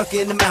hit the sucker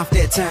in the mouth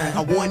that time.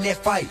 I won that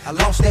fight, I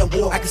lost that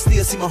war. I can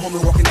still see my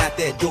homie walking out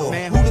that door.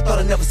 Man, who'da thought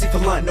I'd never see for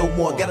lunch no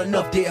more? Got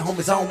enough dead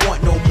homies, I don't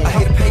want no more. I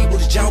had to pay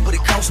with a job, but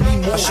it cost me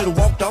more. I should've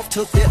walked off,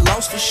 took that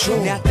loss for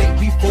sure. Now think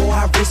before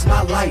I risk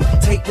my life,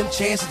 take them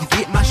chances to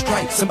get my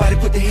stripes. Somebody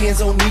put their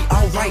hands on me,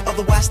 alright.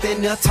 Otherwise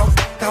stand there talk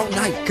all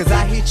night. Cause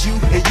I hit you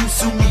and you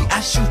sue me.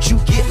 I shoot you,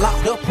 get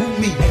locked up, who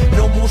me?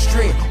 No more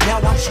stress, now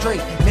I'm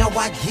straight. Now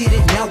I get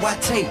it, now I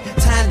take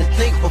time to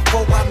think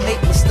before I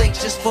make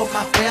mistakes, just for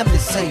my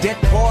family's sake.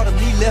 That part of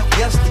me left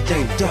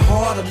yesterday, the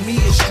heart of me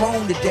is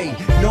strong today.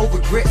 No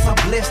regrets, I'm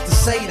blessed to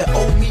say the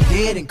old me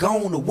dead and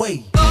gone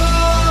away.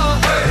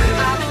 Oh,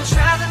 I've been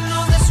traveling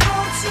on this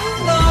road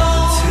too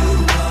long.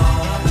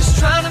 Just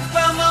trying to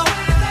find my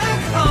way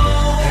back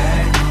home.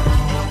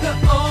 The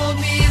old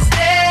me is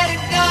dead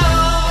and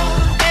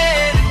gone,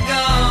 dead and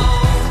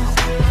gone.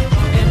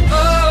 And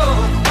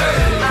oh,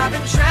 I've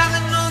been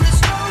traveling on this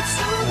road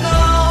too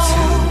long.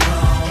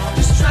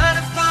 Just trying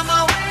to find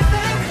my way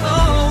back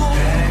home.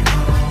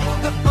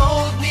 The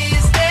old me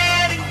is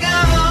dead and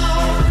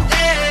gone,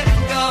 dead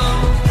and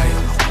gone.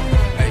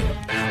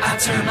 I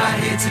turn my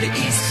head to the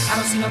east, I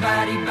don't see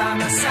nobody by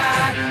my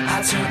side.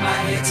 I turn my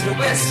head to the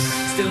west,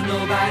 still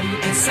nobody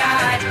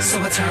inside. So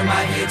I turn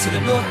my head to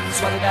the north,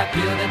 swallow that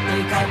pill that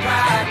they call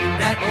pride.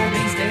 That old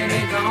me's dead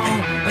and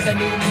gone, but that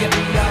new me'll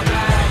be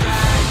alright.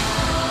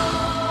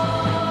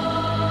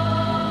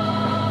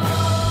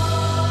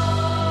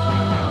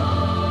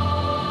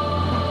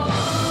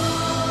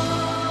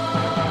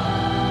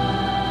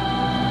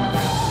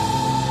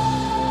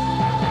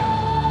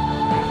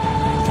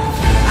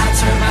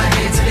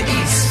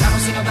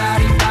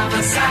 Nobody by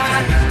my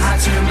side. I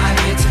turn my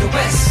head to the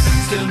west,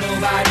 still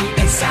nobody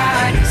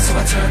inside. So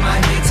I turn my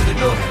head to the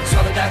north,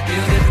 swallow that pill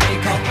that they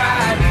call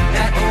pride.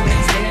 That old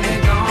man's dead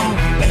and gone,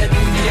 but that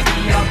new me'll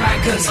be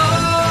alright. Cause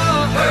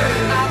oh,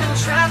 I've been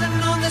traveling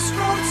on this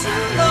road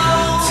too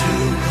long.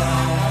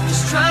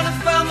 Just trying to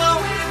find my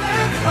way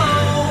back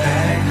home.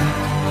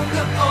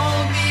 The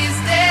old me is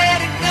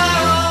dead and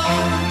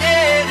gone,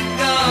 dead and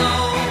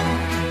gone.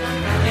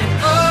 And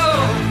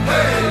oh,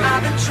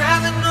 I've been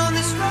traveling on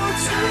this road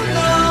too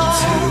long.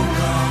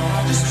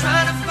 Just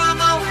trying to find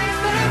my way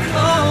back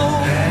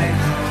home.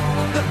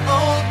 The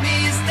old me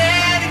is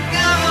dead and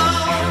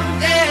gone,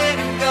 dead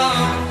and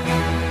gone.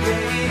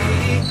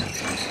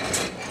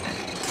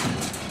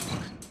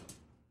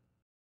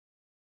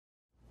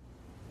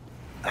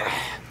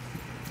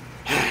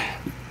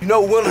 You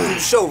know we're winning the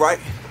show, right?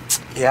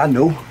 Yeah, I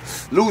know.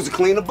 Loser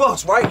clean the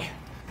bus, right?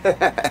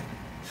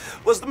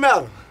 What's the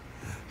matter?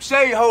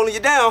 Shay holding you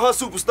down, huh,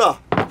 superstar?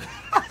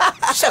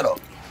 Shut up.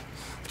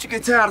 But you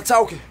get tired of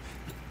talking?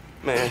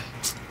 Man,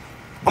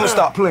 I'm gonna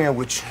stop playing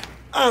with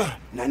you.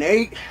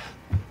 98.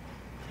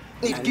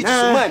 Need to get you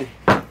some money.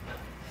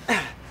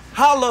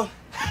 Holla.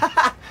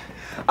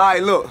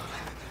 Alright, look.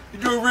 You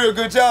do a real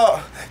good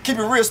job. Keep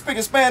it real spick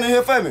and span in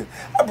here for me.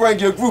 I'll bring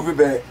you a groupie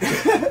back.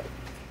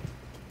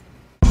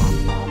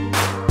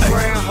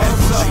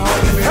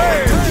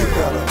 Hey,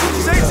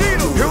 JG,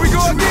 here we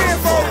go again,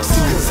 folks.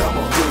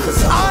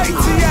 Alright,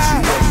 T.I.,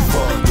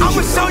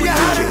 I'ma show you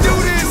how to do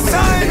this,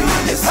 son.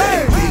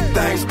 Hey, big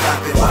things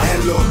poppin',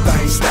 and little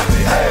things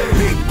stoppin'. Hey,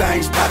 big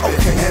things poppin',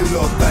 and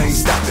little things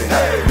stoppin'.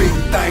 Hey, big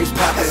things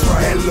poppin',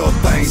 and little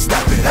things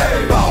stoppin'.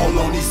 Hey, ball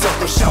on these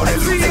suckers, shout that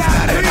loose, it's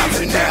not an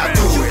option now.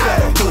 Do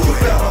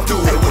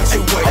it what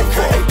you waiting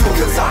for.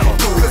 Cause I'ma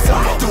do it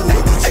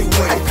what you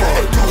waiting for.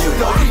 You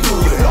know you do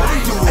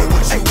it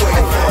what you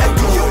waiting for.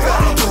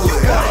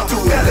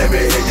 Now let me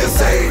hear you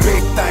say,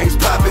 big things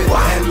poppin',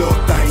 and little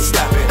things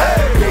stoppin'.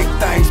 Big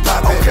things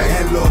poppin',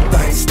 and little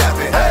things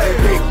stoppin'.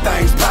 Big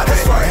things poppin',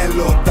 and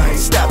little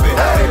things stoppin'.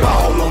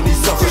 Ball on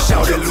these suckers,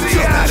 shout that loose,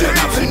 it's not an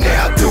option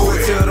now. Do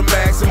it to the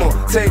maximum.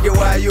 Take it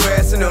while you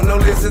asking them.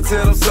 Don't listen to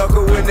them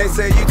sucker when they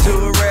say you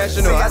too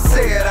irrational. I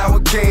said I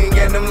was king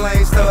and them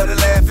lanes started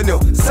laughing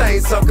though.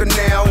 Same sucker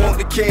now, want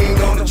the king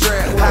on the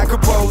track. I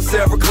compose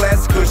several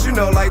classicals, you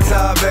know, like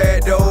Top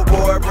Bad, dope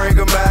boy, bring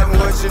them out and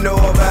what you know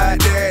about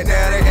that.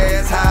 Now they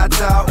ask high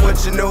top,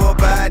 what you know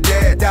about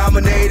that.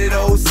 Dominated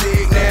old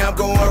sick, now I'm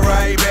going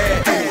right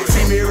back.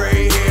 See me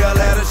right here,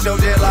 let her show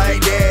just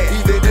like that.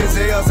 Even this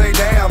hell say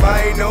damn,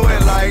 I ain't know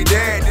it like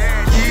that.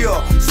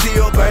 Yeah,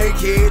 still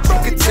bankhead, you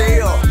can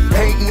tell.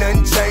 Ain't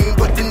nothing changed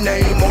but the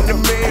name on the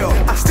mail.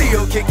 I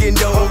still kicking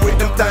door with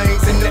them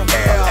things in the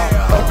air.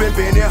 Up in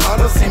Benny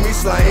Hunter, see me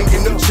slang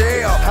in them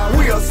jail.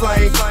 We a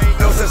slang,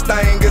 no such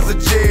thing as a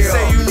jail.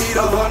 Say you need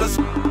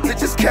 100 that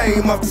just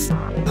came up.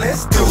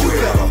 Let's do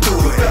it.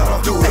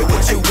 Do it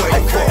what you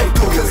waiting for.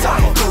 Cause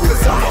I'ma do it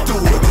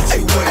what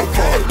you waiting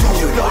for.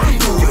 You know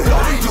you do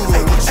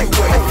it what you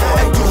waiting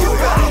for.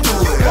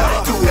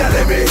 Now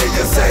let me hear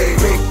you say,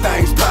 big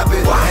things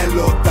poppin', and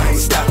little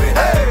things stoppin'.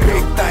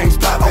 Big things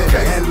poppin',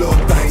 and little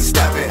things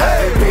stoppin'.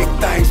 Big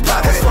things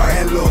poppin',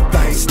 and little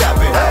things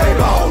stoppin'.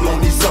 Ball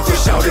on these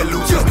suckers, shout it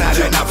loose, it's not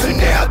an option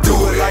now. Do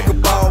it like a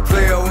ball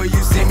player when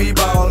you see me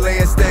ball,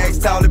 laying stacks,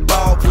 tall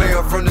ball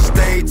player from the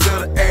stage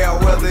to the air,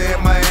 whether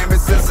in Miami,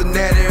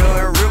 Cincinnati,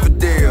 or in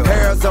Riverdale,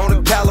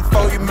 Arizona,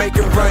 California, make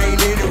it rain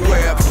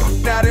anywhere.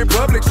 Not in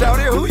public, shout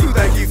it, who you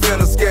think you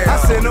finna scare? I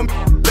send them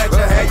that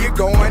you had you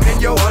going in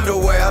your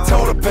underwear. I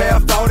told a pair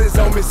of thoughts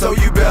on me, so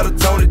you better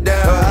tone it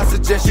down. I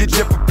suggest you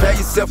just prepare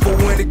yourself for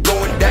when it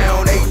going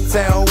down.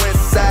 8-Town,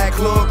 West Side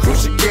Club, crew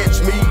should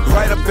catch me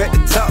right up at the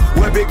top,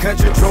 where Big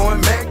Country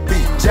drawing Mac B.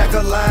 Jack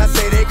a line,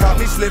 say they caught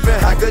me slipping,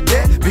 how could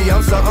that be?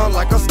 I'm something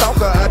like a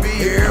stalker, I be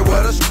here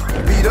where the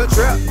be the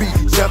trap be.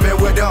 Jumping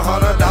with the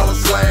 $100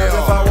 slab.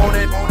 If I want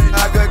it,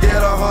 I could get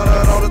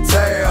 100 on the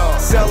tail.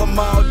 Sell them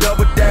all,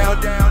 double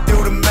down,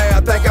 do the math.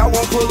 Think I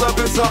won't pull up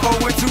in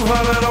something with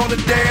 200 on the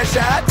dash.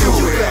 I do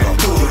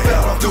it.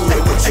 Do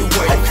it what you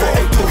waiting for.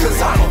 Cause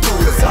I'ma do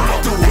it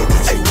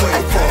what you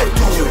waiting for.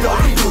 You know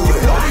you do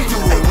it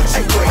what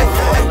you waiting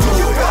for.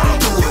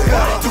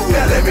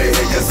 Now let me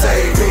hear you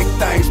say, big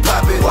things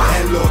poppin',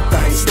 and little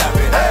things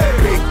stoppin'.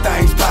 Big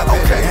things poppin',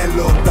 and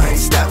little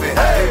things stoppin'.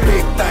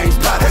 Big things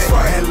poppin',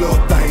 and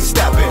little things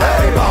stoppin'.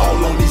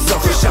 Ball on these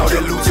suckers, shout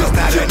it loose, it's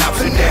not an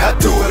option now. I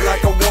do it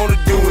like I wanna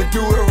do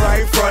it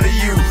right in front of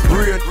you.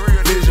 Real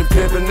vision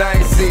pimpin', I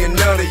ain't seeing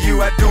none of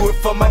you. I do it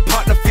for my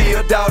partner,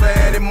 Phil, daughter,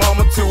 and their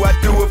mama too. I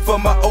do it for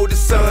my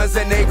oldest sons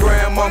and their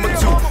grandmama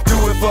too.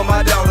 Do it for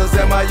my daughters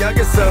and my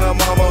youngest son,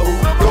 mama, who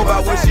go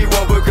by what she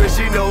want because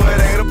she know it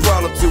ain't a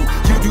problem too.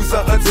 You do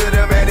something to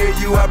them and then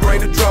you, I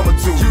bring the drama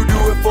to. You do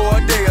it for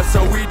a day or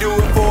so, we do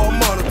it for a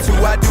month or two.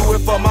 I do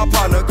it for my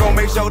partner, gon'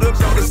 make sure them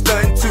jokers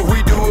stuntin' too.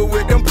 We do it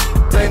with them,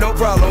 ain't no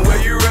problem, where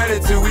you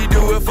running to? We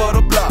do it for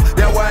the block,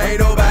 that's why ain't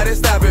nobody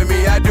stopping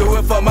me. I do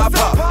it for my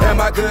pop and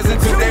my cousin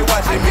too, they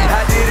watching me.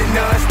 I did it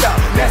non-stop,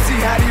 now see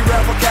how these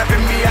rappers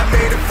capping me. I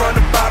made it from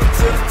the bottom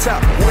to the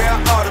top, where I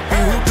ought to be.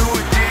 Who do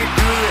it did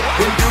good,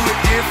 and do it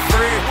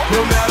different.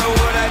 No matter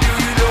what I do,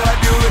 you know I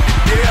do it the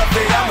damn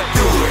thing. I'ma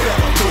do it.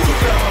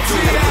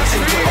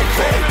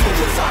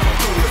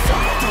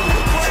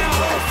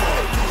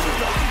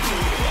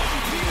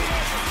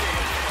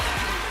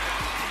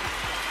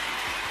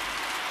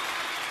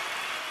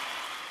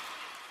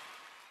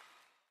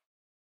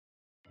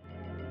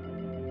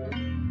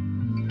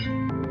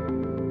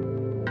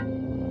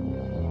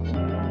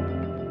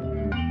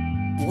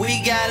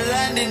 We got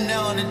London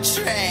on the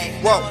track.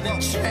 Whoa.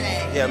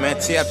 Yeah, man,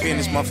 TIP in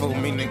this motherfucker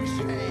with me, nigga.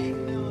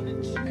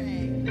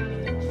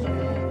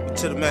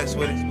 To the max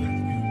with it.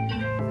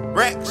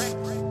 Rex.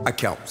 I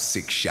count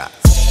 6 shots.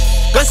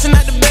 Bustin'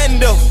 out the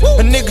bando.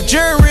 A nigga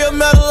jury real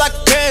metal like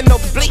a piano.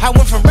 I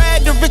went from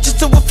rad to riches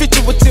to a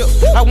feature with tip.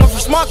 I went from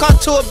smart car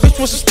to a bitch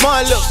with some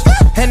smart lips.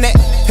 And that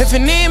if it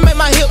need make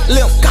my hip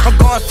limp. I'm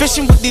going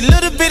fishing with these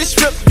little bitty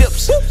strip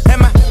dips.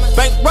 And my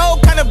bankroll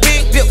kinda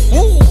big dip.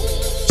 Woo.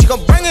 She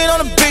gon' bring it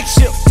on a big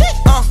ship.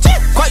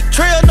 Quite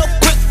trail, no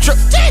quick trip.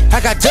 I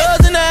got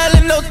dubs in the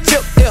alley, no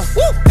tip. Yeah.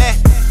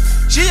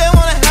 She ain't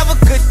wanna have a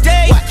good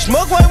day.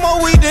 Smoke way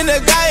more weed than the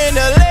guy in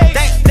LA.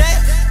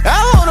 I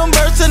hold them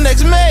birds till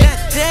next May.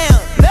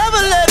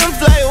 Never let them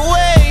fly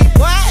away.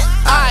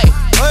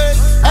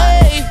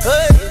 Hey,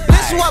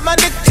 listen what my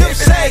nigga Tip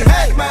say.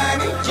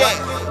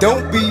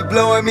 Don't be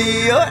blowing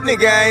me up,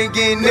 nigga, I ain't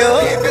getting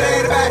up. If it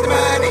ain't about the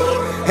money,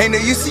 ain't no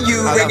use to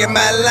you ringing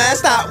my line.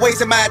 Stop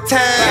wasting my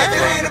time. If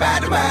it ain't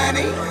about the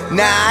money,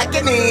 nah, I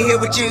can't even hear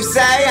what you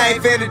say. I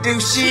ain't finna do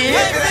shit.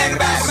 If it ain't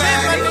about the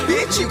money,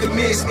 bitch, you can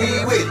miss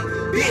me with it.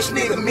 Bitch,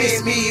 nigga,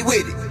 miss me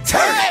with it.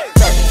 Turn it.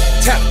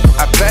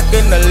 I pack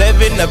an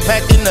 11, I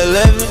pack an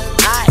 11.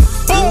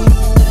 Boom.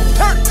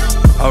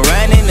 I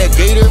ran in the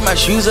gator, my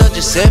shoes are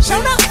just 7.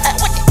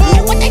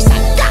 What they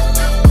say?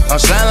 I'm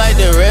slime like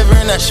the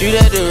Reverend, I shoot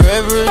at the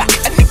Reverend.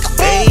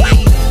 Hey,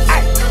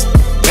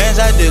 bands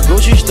out the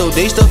grocery store,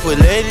 they stuff with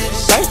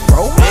ladies.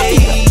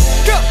 Hey,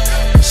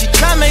 she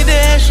try make the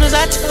extras,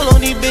 I tell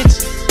on these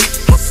bitches.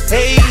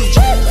 Hey,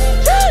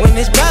 when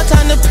it's about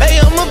time to pay,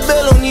 I'ma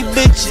bill on these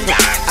bitches.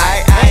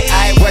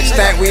 What you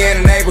think we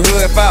in the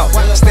neighborhood for?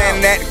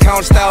 Standing at the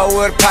corner store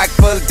with a pocket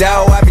full of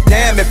dough. I be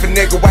damned if a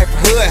nigga wipe a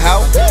hood,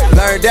 ho.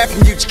 Learned that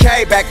from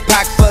UGK, back a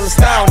pocket full of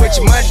stone. With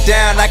your money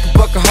down like a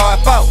buck of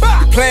hard folk.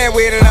 You playing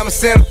with it, I'ma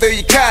send them through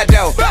your car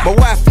door. My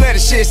wife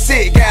flooded shit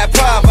sick, got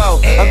Pavo.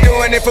 I'm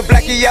doing it for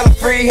black and yellow,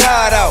 free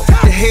hardo.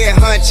 The head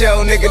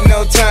honcho, nigga,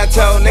 no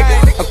tonto, nigga.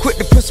 I'm quick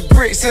to put some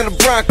bricks in the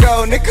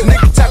Bronco, nigga.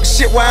 Nigga talking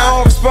shit while I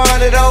don't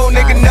respond at all,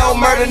 nigga. No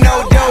murder,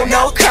 no dough,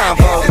 no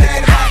combo.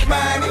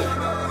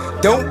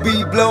 Don't be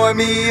blowing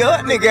me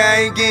up, nigga,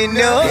 I ain't getting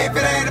up. If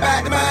it ain't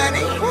about the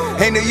money,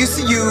 ain't no use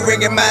to you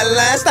ringing my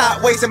line.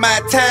 Stop wasting my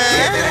time.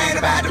 If it ain't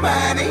about the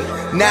money,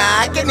 nah,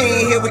 I can't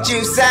even hear what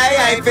you say.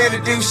 I ain't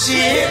finna do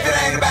shit. If it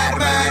ain't about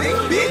the money,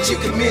 bitch, you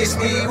can miss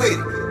me with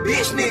it.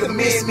 Bitch, nigga,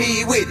 miss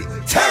me with it.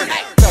 Turn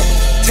it.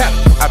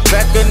 I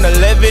pack an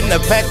 11,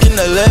 I pack an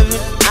 11.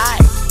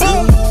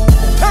 Boom.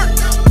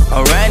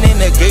 I ran in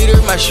the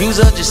gator, my shoes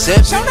are just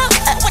 7.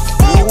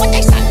 What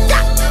they say?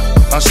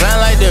 I'm slime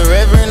like the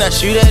Reverend, I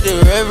shoot at the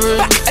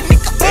Reverend.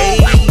 Hey,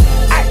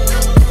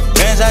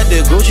 bands out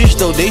the grocery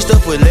store, they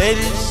stuff with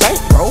ladies.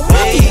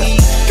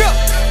 Hey,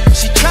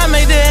 she try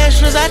make the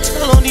extras, I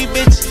tell on these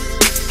bitches.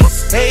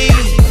 Hey,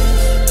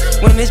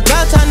 when it's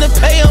about time to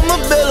pay, I'ma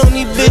bill on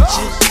these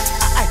bitches.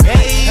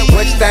 Hey,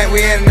 what you think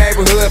we in the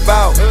neighborhood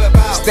for?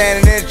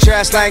 Standing in the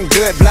trash like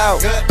good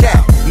blow.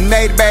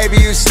 Made a baby,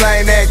 you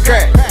slain that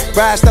crack.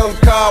 Brian stole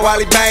the car while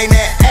he bang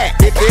that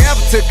act. If you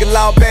ever took a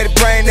law, better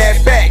bring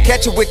that back.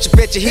 Catch you with your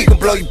bitch, he gon'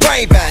 blow your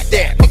brain back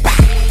there.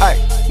 Hey,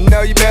 you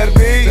know you better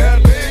be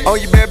on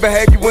your bad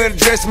behavior when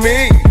address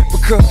me.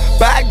 Because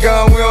by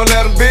gun, we don't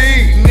let them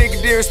be.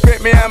 Nigga,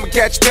 disrespect me, I'ma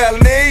catch a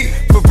felony.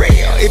 For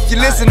real, if you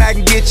listen, I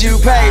can get you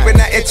paid, but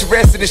not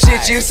interested in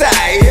shit you say.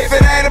 If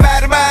it ain't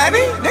about the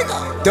money,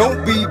 nigga,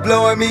 don't be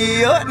blowing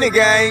me up,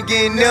 nigga, I ain't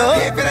getting up.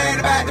 If it ain't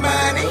about the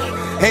money,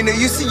 ain't no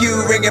use to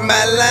you ringing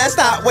my line.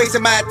 Stop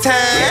wasting my time.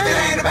 If it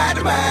ain't about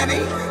the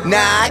money,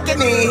 nah, I can't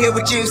even hear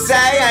what you say.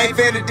 I ain't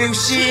finna do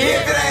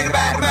shit. If it ain't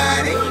about the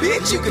money,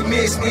 bitch, you can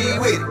miss me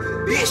with it.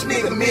 Bitch,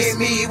 nigga, miss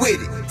me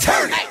with it.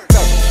 Turn it.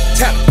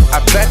 I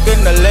pack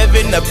an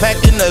 11, I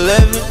pack an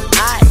 11.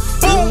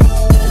 Boom.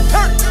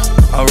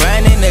 I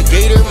ran in the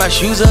gator, my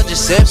shoes are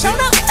just 7.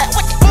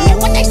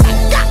 What they say?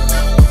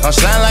 I'm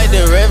slime like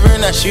the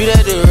Reverend, I shoot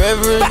at the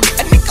Reverend.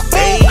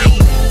 Hey,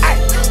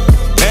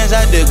 bands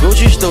out the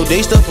grocery store,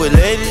 they stuff with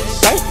ladies.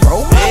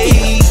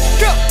 Hey,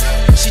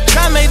 she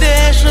try make the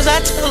extras, I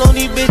tell on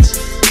these bitches.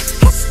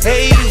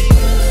 Hey,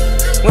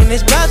 when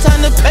it's about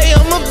time to pay,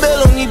 I'ma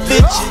bill on these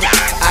bitches.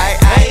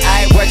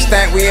 What you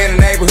think we in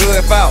the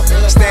neighborhood for?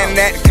 Standing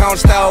at the corner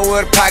store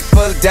with a pocket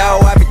full of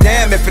dough. I be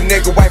damned if a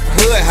nigga wipe a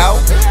hood, ho.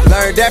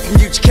 Learned that from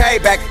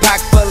UGK, back a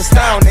pocket full of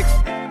stone,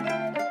 nigga.